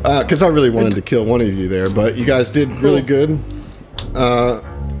 Because I really wanted to kill one of you there, but you guys did really good.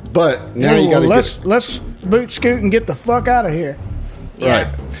 But now you got to let's boot scoot and get the fuck out of here. Yeah.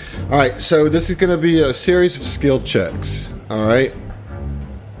 Right. All right. So this is going to be a series of skill checks. All right.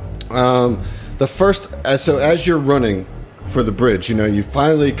 The first, so as you're running for the bridge, you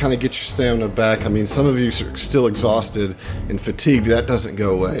finally kind of get your stamina back. I mean, some of you are still exhausted and fatigued. That doesn't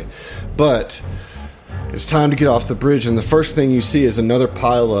go away. But it's time to get off the bridge, and the first thing you see is another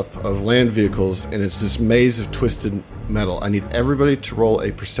pileup of land vehicles, and it's this maze of twisted metal. I need everybody to roll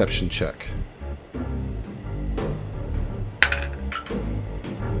a perception check.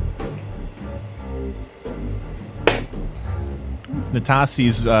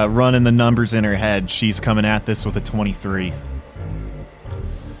 Natasi's running the numbers in her head. She's coming at this with a 23.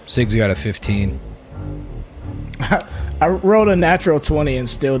 Sig's got a 15. I rolled a natural 20 and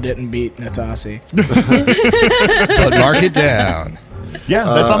still didn't beat Natasi. But mark it down. Yeah,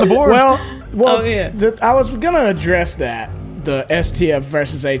 that's on the board. Well, Oh, yeah. I was going to address that, the STF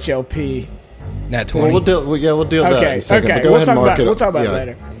versus HLP. Nat 20. We'll deal that in a second. Okay. But go ahead and mark it. We'll talk about it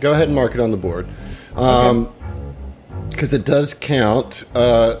later. Go ahead and mark it on the board. Because it does count.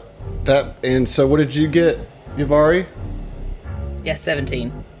 And so what did you get, Yavari? Yeah,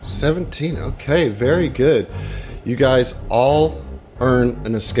 17. 17. Okay, very good. You guys all earn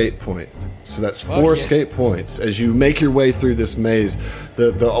an escape point. So that's 4 escape points as you make your way through this maze.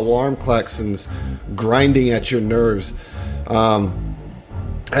 The alarm klaxons grinding at your nerves.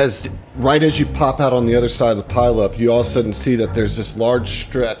 As right as you pop out on the other side of the pileup, you all of a sudden see that there's this large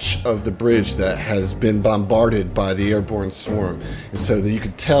stretch of the bridge that has been bombarded by the airborne swarm. And so that you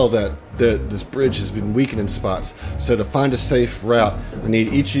could tell that this bridge has been weakened in spots. So to find a safe route, I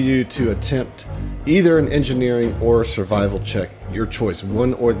need each of you to attempt either an engineering or a survival check. Your choice,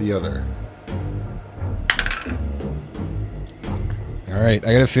 one or the other. All right,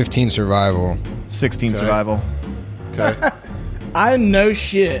 I got a 15 survival. 16 survival. Okay. I know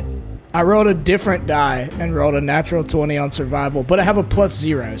shit. I rolled a different die and rolled a natural 20 on survival, but I have a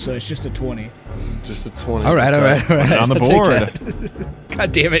 +0, so it's just a 20. Just a 20. All right. On the I'll take board. that.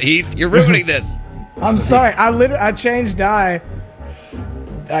 God damn it, Heath. You're ruining this. I'm sorry. I changed die,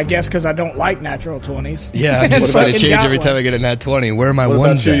 I guess, because I don't like natural 20s. Yeah, I'm just going to change every time I get a nat 20. Where are my What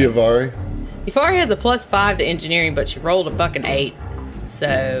ones about you, at? Yavari? Yafari has a +5 to engineering, but she rolled a fucking 8.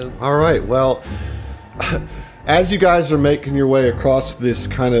 So All right. Well, as you guys are making your way across this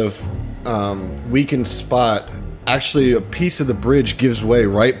kind of weakened spot, actually a piece of the bridge gives way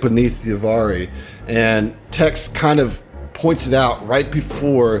right beneath Yavari, and Tex kind of points it out right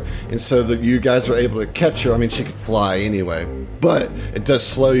before, and so that you guys are able to catch her. I mean, she could fly anyway, but it does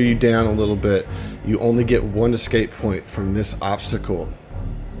slow you down a little bit. You only get one escape point from this obstacle.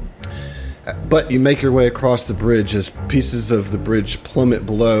 But you make your way across the bridge as pieces of the bridge plummet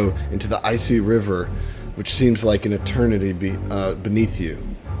below into the icy river, which seems like an eternity beneath you.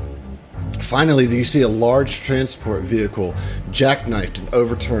 Finally, you see a large transport vehicle, jackknifed and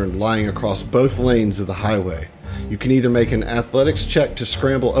overturned, lying across both lanes of the highway. You can either make an athletics check to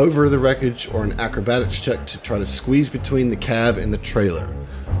scramble over the wreckage or an acrobatics check to try to squeeze between the cab and the trailer.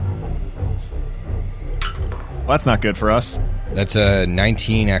 Well, that's not good for us. That's a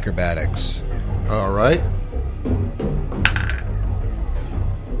 19 acrobatics. All right.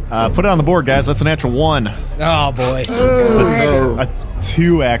 Put it on the board, guys. That's a natural 1. Oh, boy. A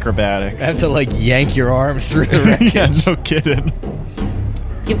 2 acrobatics. I have to, like, yank your arm through the wreckage. Yeah, no kidding.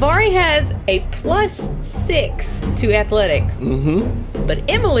 Yavari has a +6 to athletics. Mm-hmm. But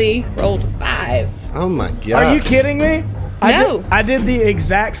Emily rolled a 5. Oh my god. Are you kidding me? No. I did the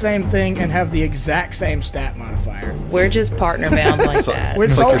exact same thing and have the exact same stat modifier. We're just partner bound like that. We're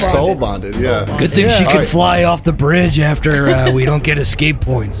It's soul like you're soul bonded. bonded, yeah. Good thing she Yeah. can Alright. fly off the bridge after we don't get escape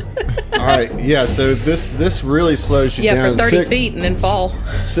points. All right, yeah. So this really slows you Yeah, down. for 30 feet and then fall.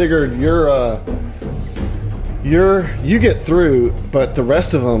 Sigurd, you get through, but the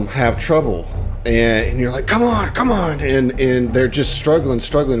rest of them have trouble, and you're like, come on, and they're just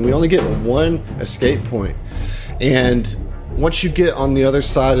struggling. We only get one escape point, and once you get on the other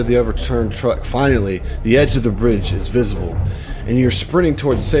side of the overturned truck, finally, the edge of the bridge is visible, and you're sprinting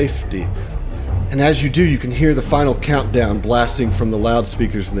towards safety. And as you do, you can hear the final countdown blasting from the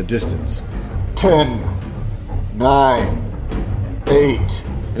loudspeakers in the distance. 10, 9, 8.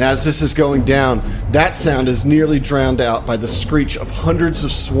 And as this is going down, that sound is nearly drowned out by the screech of hundreds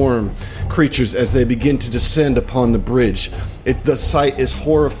of swarm creatures as they begin to descend upon the bridge. The sight is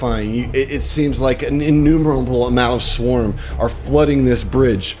horrifying. It seems like an innumerable amount of swarm are flooding this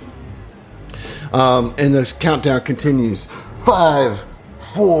bridge. And the countdown continues. 5,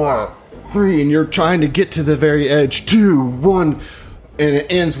 4, 3, and you're trying to get to the very edge. 2, 1, and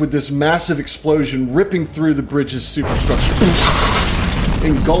it ends with this massive explosion ripping through the bridge's superstructure,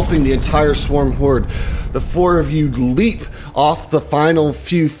 engulfing the entire swarm horde. The 4 of you leap off the final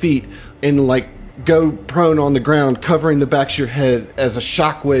few feet and go prone on the ground, covering the backs of your head as a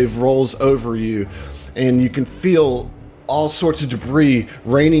shockwave rolls over you, and you can feel all sorts of debris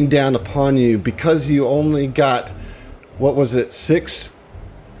raining down upon you because you only got, 6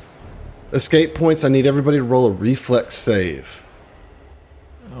 escape points. I need everybody to roll a reflex save.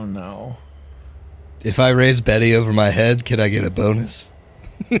 Oh, no. If I raise Betty over my head, can I get a bonus?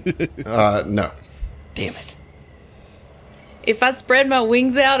 No. Damn it. If I spread my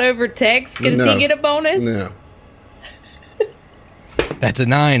wings out over Tex, does No. he get a bonus? No. That's a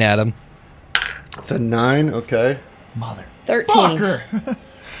 9, Adam. It's a 9, okay. Mother. 13.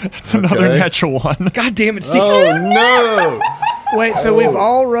 That's another Okay. natural 1. God damn it, Steve. Oh, no! Wait, so we've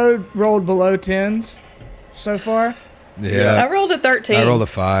all rolled below 10s so far? I Yeah. rolled a 13. I rolled a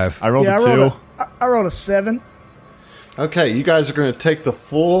 5. I rolled Yeah, a 2. I rolled a 7. Okay, you guys are going to take the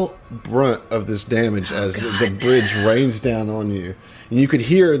full brunt of this damage as the bridge rains down on you. And you could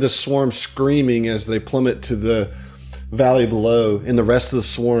hear the swarm screaming as they plummet to the valley below, and the rest of the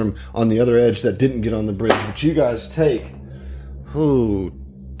swarm on the other edge that didn't get on the bridge. But you guys take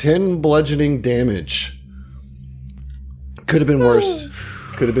 10 bludgeoning damage. Could have been worse.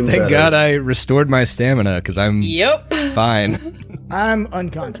 Could have been Thank better. God I restored my stamina because I'm Yep. fine. I'm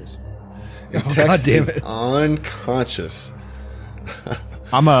unconscious. And God Tex damn is it. unconscious.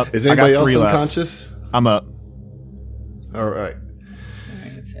 I'm up. Is I got anybody else 3 left. unconscious? I'm up. All right.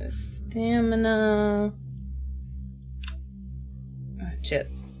 Alright, it says stamina. Oh, shit.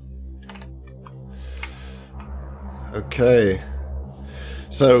 Okay.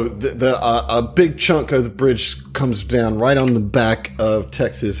 So a big chunk of the bridge comes down right on the back of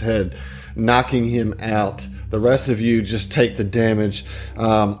Tex's head, knocking him out. The rest of you just take the damage.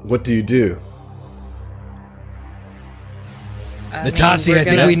 What do you do? Natasi, I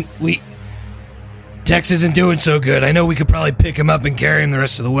think we Tex isn't doing so good. I know we could probably pick him up and carry him the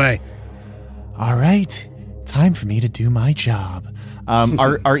rest of the way. All right, time for me to do my job.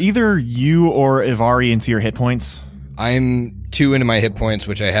 Are either you or Ivari into your hit points? I'm 2 into my hit points,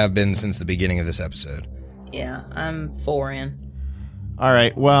 which I have been since the beginning of this episode. Yeah, I'm 4 in. All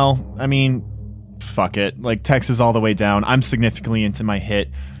right, well, I mean, fuck it. Like, Tex is all the way down. I'm significantly into my hit.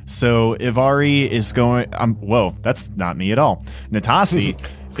 So Ivari is going... whoa, that's not me at all. Natasi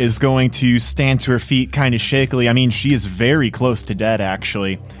is going to stand to her feet kind of shakily. I mean, she is very close to dead,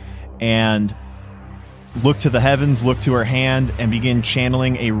 actually. And look to the heavens, look to her hand, and begin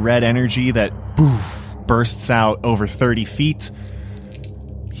channeling a red energy that bursts out over 30 feet,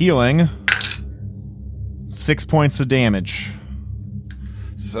 healing 6 points of damage.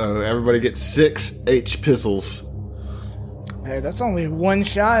 So everybody gets 6 H pistols. Hey, that's only 1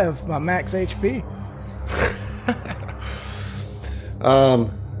 shy of my max HP.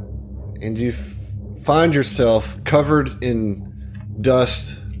 And you find yourself covered in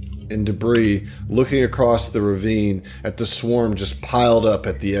dust and debris, looking across the ravine at the swarm just piled up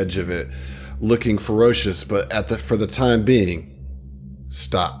at the edge of it, looking ferocious, but for the time being,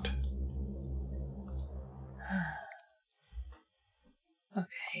 stopped.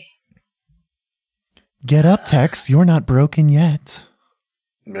 Okay. Get up, Tex. You're not broken yet.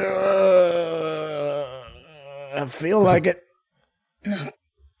 I feel like it. No,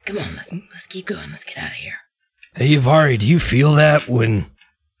 come on, let's keep going. Let's get out of here. Hey, Ivari, do you feel that when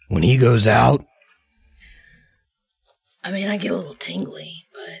he goes out? I mean, I get a little tingly,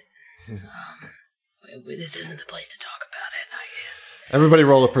 but this isn't the place to talk about it, I guess. Everybody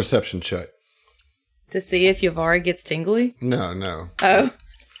roll a perception check. To see if Yavari gets tingly? No. Oh.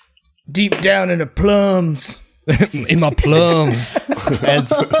 Deep down in the plums. In my plums.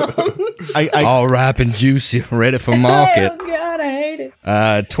 As I All ripe and juicy, ready for market. Oh, God, I hate it.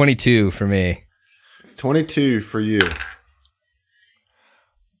 22 for me. 22 for you.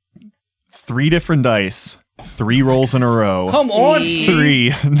 3 different dice, 3 rolls in a row. Come on,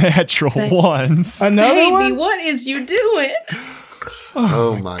 Steve. 3 natural ones. Another Baby, one? what is you doing?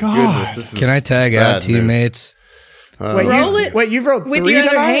 Oh my goodness. This is Can I tag bad out news. teammates? Wait, Roll it Wait, you've rolled with 3 your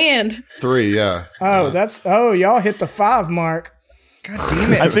other tonight? hand. 3, yeah. Oh, y'all hit the 5 mark.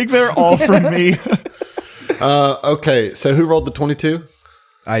 I think they're all from me. Okay, so who rolled the 22?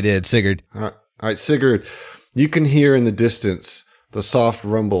 I did, Sigurd. All right, Sigurd, you can hear in the distance the soft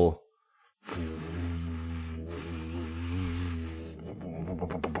rumble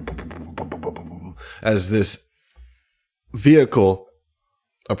as this vehicle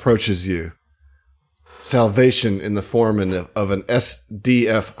approaches you. Salvation in the form of an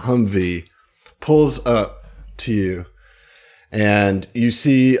SDF Humvee pulls up to you, and you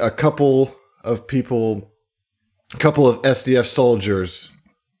see a couple of SDF soldiers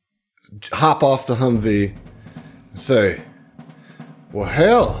hop off the Humvee and say, "Well,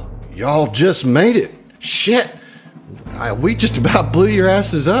 hell, y'all just made it. Shit, we just about blew your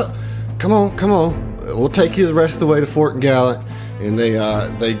asses up. Come on. We'll take you the rest of the way to Fort Gallant." And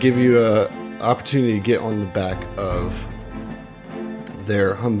they give you a opportunity to get on the back of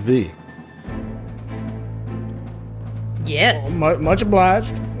their Humvee. Yes. Much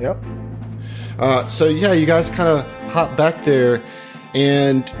obliged. Yep. So yeah, you guys kind of hop back there,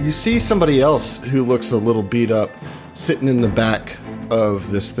 and you see somebody else who looks a little beat up sitting in the back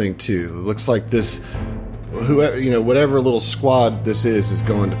of this thing too. It looks like this, whatever little squad this is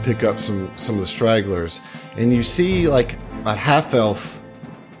going to pick up some of the stragglers, and you see like a half elf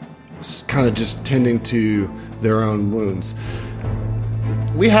kind of just tending to their own wounds.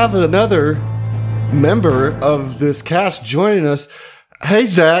 We have another member of this cast joining us. Hey,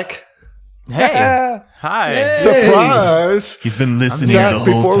 Zach. Hey. Hi. Surprise. He's been listening Zach, the whole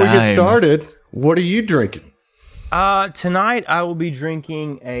before time. we get started, what are you drinking? Tonight I will be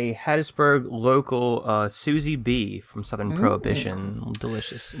drinking a Hattiesburg local Susie B from Southern Prohibition.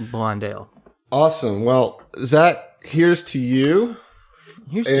 Delicious blonde ale. Awesome. Well, Zach, here's to you.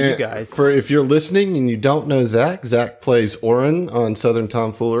 Here's to you guys. For if you're listening and you don't know Zach plays Oren on Southern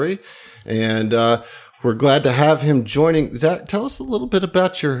Tomfoolery, and we're glad to have him joining. Zach, tell us a little bit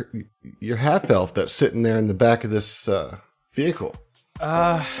about your half elf that's sitting there in the back of this vehicle.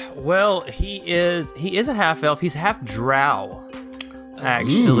 Well, he is a half elf. He's half drow,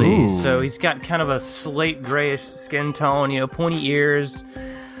 actually. Ooh. So he's got kind of a slate grayish skin tone, pointy ears,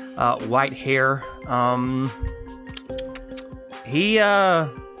 white hair.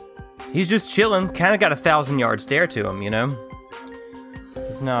 He's just chilling. Kind of got a 1,000-yard stare to him,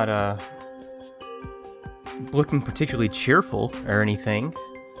 He's not looking particularly cheerful or anything.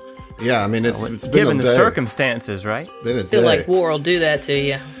 Yeah, I mean, it's been given a the day. Circumstances, right? It's been a I feel day. like war will do that to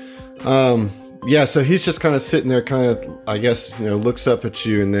you. Yeah, so he's just kind of sitting there, kind of, I guess, looks up at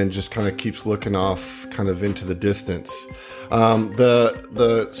you and then just kind of keeps looking off, kind of into the distance.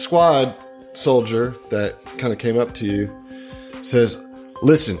 The squad soldier that kind of came up to you says,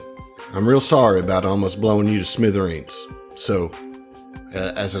 "Listen, I'm real sorry about almost blowing you to smithereens. So,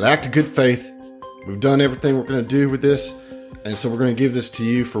 as an act of good faith, we've done everything we're going to do with this, and so we're going to give this to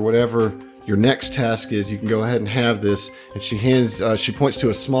you for whatever your next task is. You can go ahead and have this." And she points to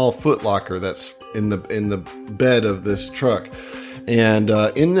a small footlocker that's in the bed of this truck, and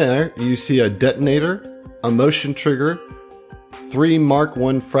in there you see a detonator, a motion trigger, 3 Mark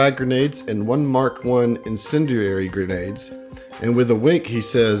I frag grenades, and 1 Mark I incendiary grenades. And with a wink, he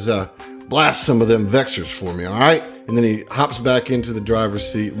says, "Blast some of them Vexers for me, all right?" And then he hops back into the driver's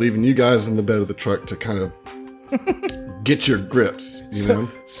seat, leaving you guys in the bed of the truck to kind of get your grips,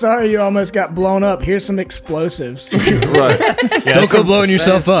 Sorry you almost got blown up. Here's some explosives. Right. Yeah, don't go blowing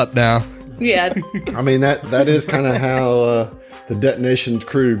yourself up now. Yeah. I mean, that is kind of how the detonation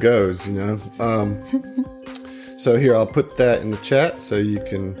crew goes, So here, I'll put that in the chat so you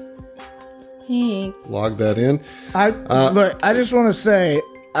can Thanks. log that in. Look, I just want to say,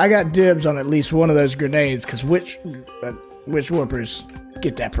 I got dibs on at least one of those grenades, because which whoopers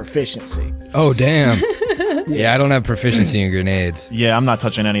get that proficiency? Oh, damn. Yeah, I don't have proficiency in grenades. Yeah, I'm not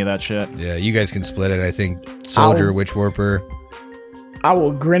touching any of that shit. Yeah, you guys can split it, I think. Soldier, witch warper. I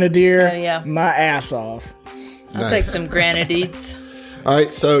will grenadier yeah. my ass off. I'll take some grenades. All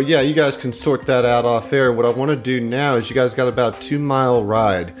right, so yeah, you guys can sort that out off air. What I want to do now is you guys got about 2-mile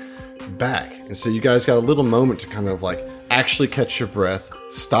ride back. And so you guys got a little moment to kind of like actually catch your breath,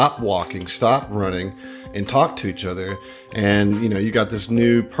 stop walking, stop running, and talk to each other. And, you got this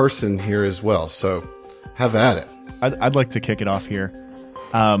new person here as well. So have at it. I'd like to kick it off here.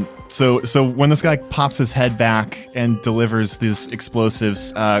 So when this guy pops his head back and delivers these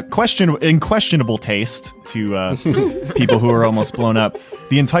explosives, in questionable taste to people who are almost blown up,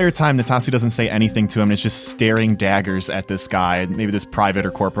 the entire time Natasi doesn't say anything to him and is just staring daggers at this guy, maybe this private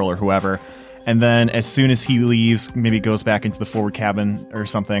or corporal or whoever. And then as soon as he leaves, maybe goes back into the forward cabin or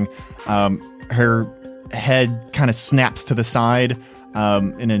something, her head kind of snaps to the side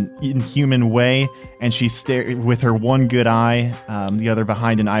in an inhuman way, and she with her one good eye, the other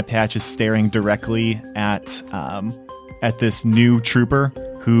behind an eye patch, is staring directly at this new trooper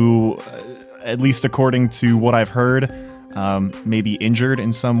who, at least according to what I've heard, may be injured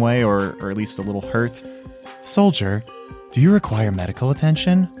in some way or at least a little hurt. "Soldier, do you require medical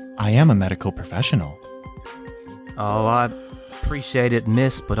attention? I am a medical professional." Oh, I appreciate it,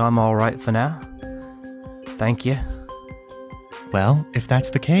 miss, but I'm all right for now. Thank you. "Well, if that's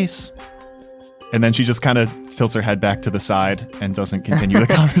the case." And then she just kind of tilts her head back to the side and doesn't continue the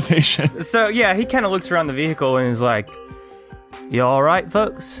conversation. So, yeah, he kind of looks around the vehicle and is like, "You all right,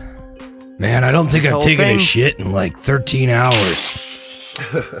 folks?" Man, I don't think I've taken a shit in like 13 hours.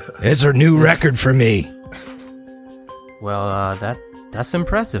 It's a new record for me. Well, that's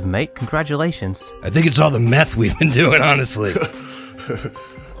impressive, mate. Congratulations. I think it's all the meth we've been doing, honestly.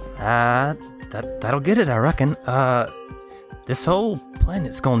 That'll get it, I reckon. This whole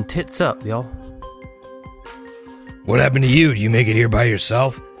planet's gone tits up, y'all. What happened to you? Do you make it here by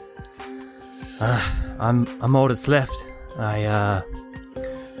yourself? I'm all that's left.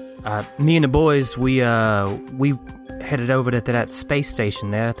 Me and the boys, we headed over to that space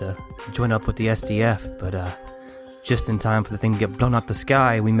station there to join up with the SDF, but just in time for the thing to get blown out the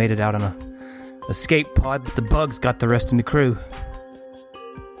sky, we made it out on a escape pod, but the bugs got the rest of the crew.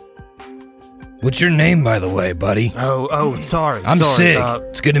 What's your name, by the way, buddy? Oh, sorry. I'm Sig.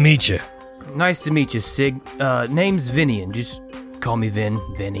 It's good to meet you. Nice to meet you, Sig. Name's Vinny, and just call me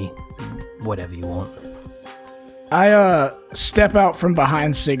Vinny, whatever you want. I step out from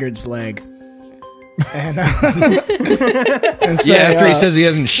behind Sigurd's leg. And say, after he says he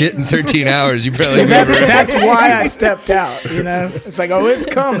hasn't shit in 13 hours, you probably that's why I stepped out, It's like, oh, it's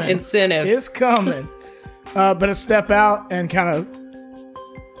coming. Incentive. It's coming. But I step out and kind of,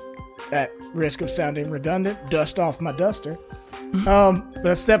 at risk of sounding redundant, dust off my duster. But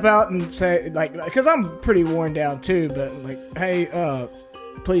I step out and say, like, because I'm pretty worn down too, but like, hey,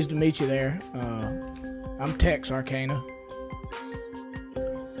 pleased to meet you there. I'm Tex Arcana.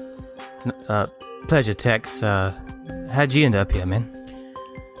 Pleasure, Tex. How'd you end up here, man?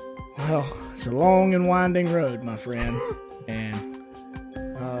 Well, it's a long and winding road, my friend. And,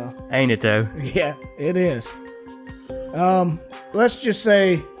 Ain't it, though? yeah, it is. Let's just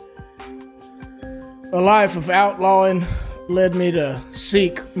say a life of outlawing led me to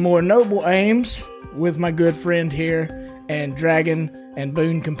seek more noble aims with my good friend here and dragon and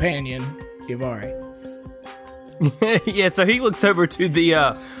boon companion, Ivari. Yeah, so he looks over to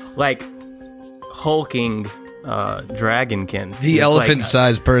the, hulking dragonkin. The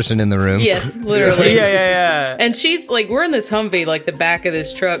elephant-sized person in the room. Yes, literally. Yeah. And she's like, we're in this Humvee, like the back of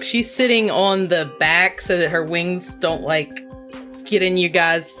this truck. She's sitting on the back so that her wings don't like get in you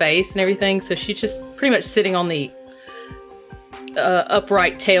guys' face and everything. So she's just pretty much sitting on the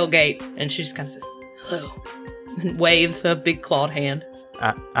upright tailgate, and she just kind of says, "Hello," and waves a big clawed hand.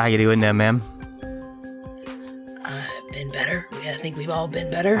 How you doing there, ma'am? I've been better. I think we've all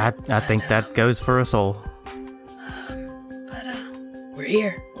been better. I think that goes for us all. But we're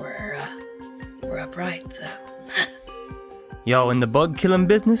here. We're upright. So, Y'all in the bug killing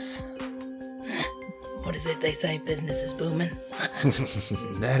business? what is it they say? Business is booming.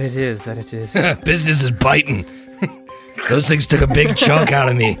 That it is. Business is biting. Those things took a big chunk out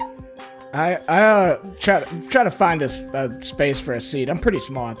of me. I try to find a space for a seat. I'm pretty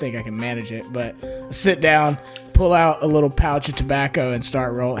small. I think I can manage it. But I sit down, pull out a little pouch of tobacco, and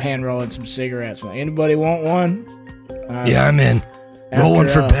start hand rolling some cigarettes. Anybody want one? Yeah, I'm in. Roll one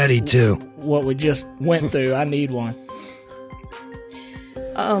for Betty, too. What we just went through, I need one.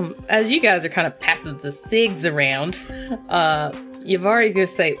 As you guys are kind of passing the cigs around, you've already gonna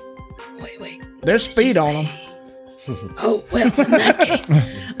say, wait. There's speed on them. Oh, well, in that case,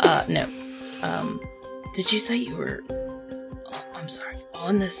 no. Did you say you were, I'm sorry,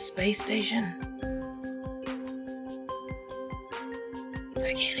 on the space station?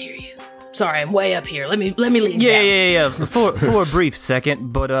 I can't hear you. Sorry, I'm way up here. Let me lean down. Yeah. For a brief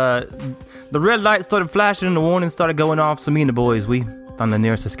second, but the red light started flashing and the warning started going off. So me and the boys, we found the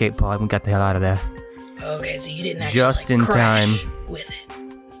nearest escape pod and got the hell out of there. Okay, so you didn't actually Just in crash time. with it.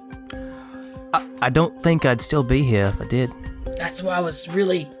 I don't think I'd still be here if I did. That's why I was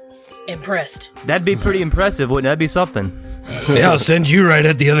really impressed. That'd be pretty impressive, wouldn't it? That'd be something. Yeah, I'll send you right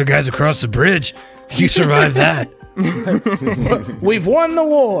at the other guys across the bridge. You survived that. We've won the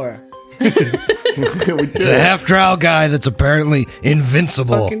war. It's a half-drow guy that's apparently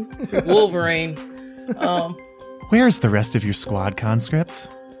invincible. Fucking Wolverine. Where's the rest of your squad, conscript?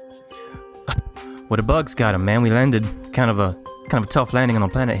 Well, the bugs got him, man. We landed kind of a tough landing on the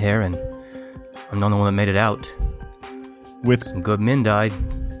planet here, and I'm the only one that made it out. Some good men died.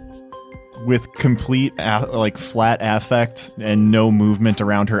 With complete, flat affect and no movement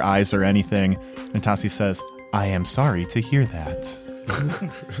around her eyes or anything, Natasi says, "I am sorry to hear that."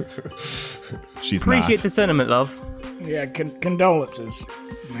 She's Appreciate not. the sentiment, love. Yeah, condolences,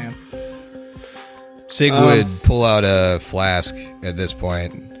 man. Sig would pull out a flask at this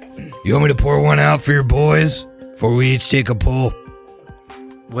point. You want me to pour one out for your boys before we each take a pull?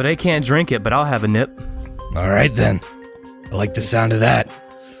 Well, they can't drink it, but I'll have a nip. All right, then. I like the sound of that.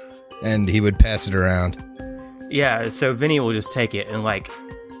 And he would pass it around. Yeah, so Vinny will just take it and,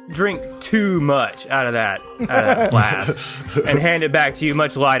 drink too much out of that flask and hand it back to you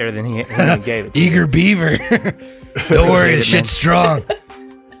much lighter than he gave it to Eager beaver. Don't worry, the shit's strong.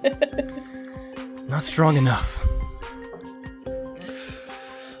 Not strong enough.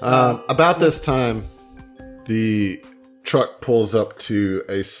 About this time, the truck pulls up to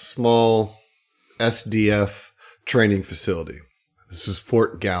a small SDF training facility. This is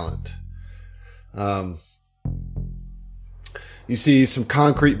Fort Gallant. You see some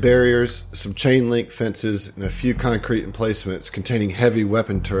concrete barriers, some chain link fences, and a few concrete emplacements containing heavy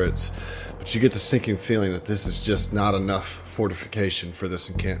weapon turrets, but you get the sinking feeling that this is just not enough fortification for this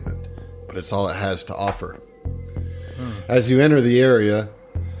encampment, but it's all it has to offer. As you enter the area,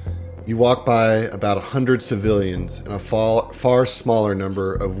 you walk by about 100 civilians and a far smaller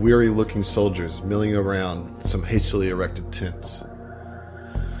number of weary-looking soldiers milling around some hastily erected tents.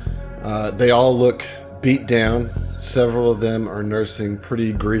 They all look beat down. Several of them are nursing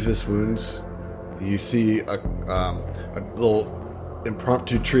pretty grievous wounds. You see a little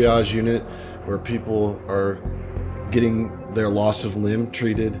impromptu triage unit where people are getting their loss of limb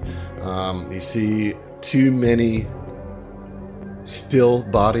treated. You see too many still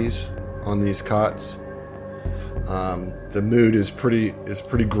bodies on these cots. The mood is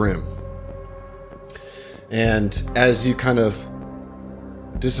pretty grim. And as you kind of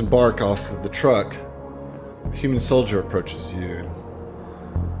disembark off of the truck, a human soldier approaches you and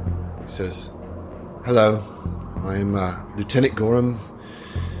he says, "Hello, I'm Lieutenant Gorham.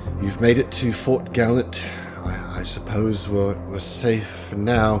 You've made it to Fort Gallant. I suppose we're safe for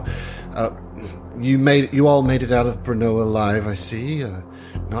now. You all made it out of Brno alive, I see.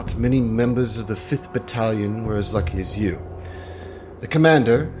 Not many members of the 5th Battalion were as lucky as you. The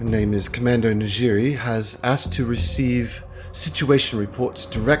commander, her name is Commander Najiri, has asked to receive situation reports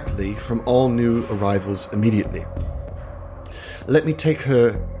directly from all new arrivals immediately. Let me take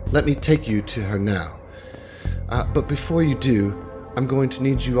you to her now. But before you do, I'm going to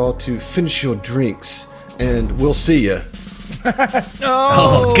need you all to finish your drinks, and we'll see you.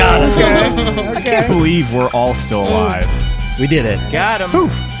 Oh, got us. I can't believe we're all still alive. We did it. Got him.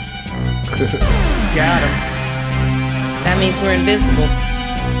 Got him. That means we're invincible.